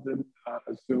plan something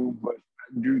soon, but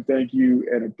I do thank you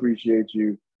and appreciate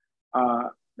you.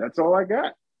 That's all I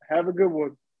got. Have a good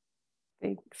one.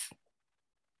 Thanks.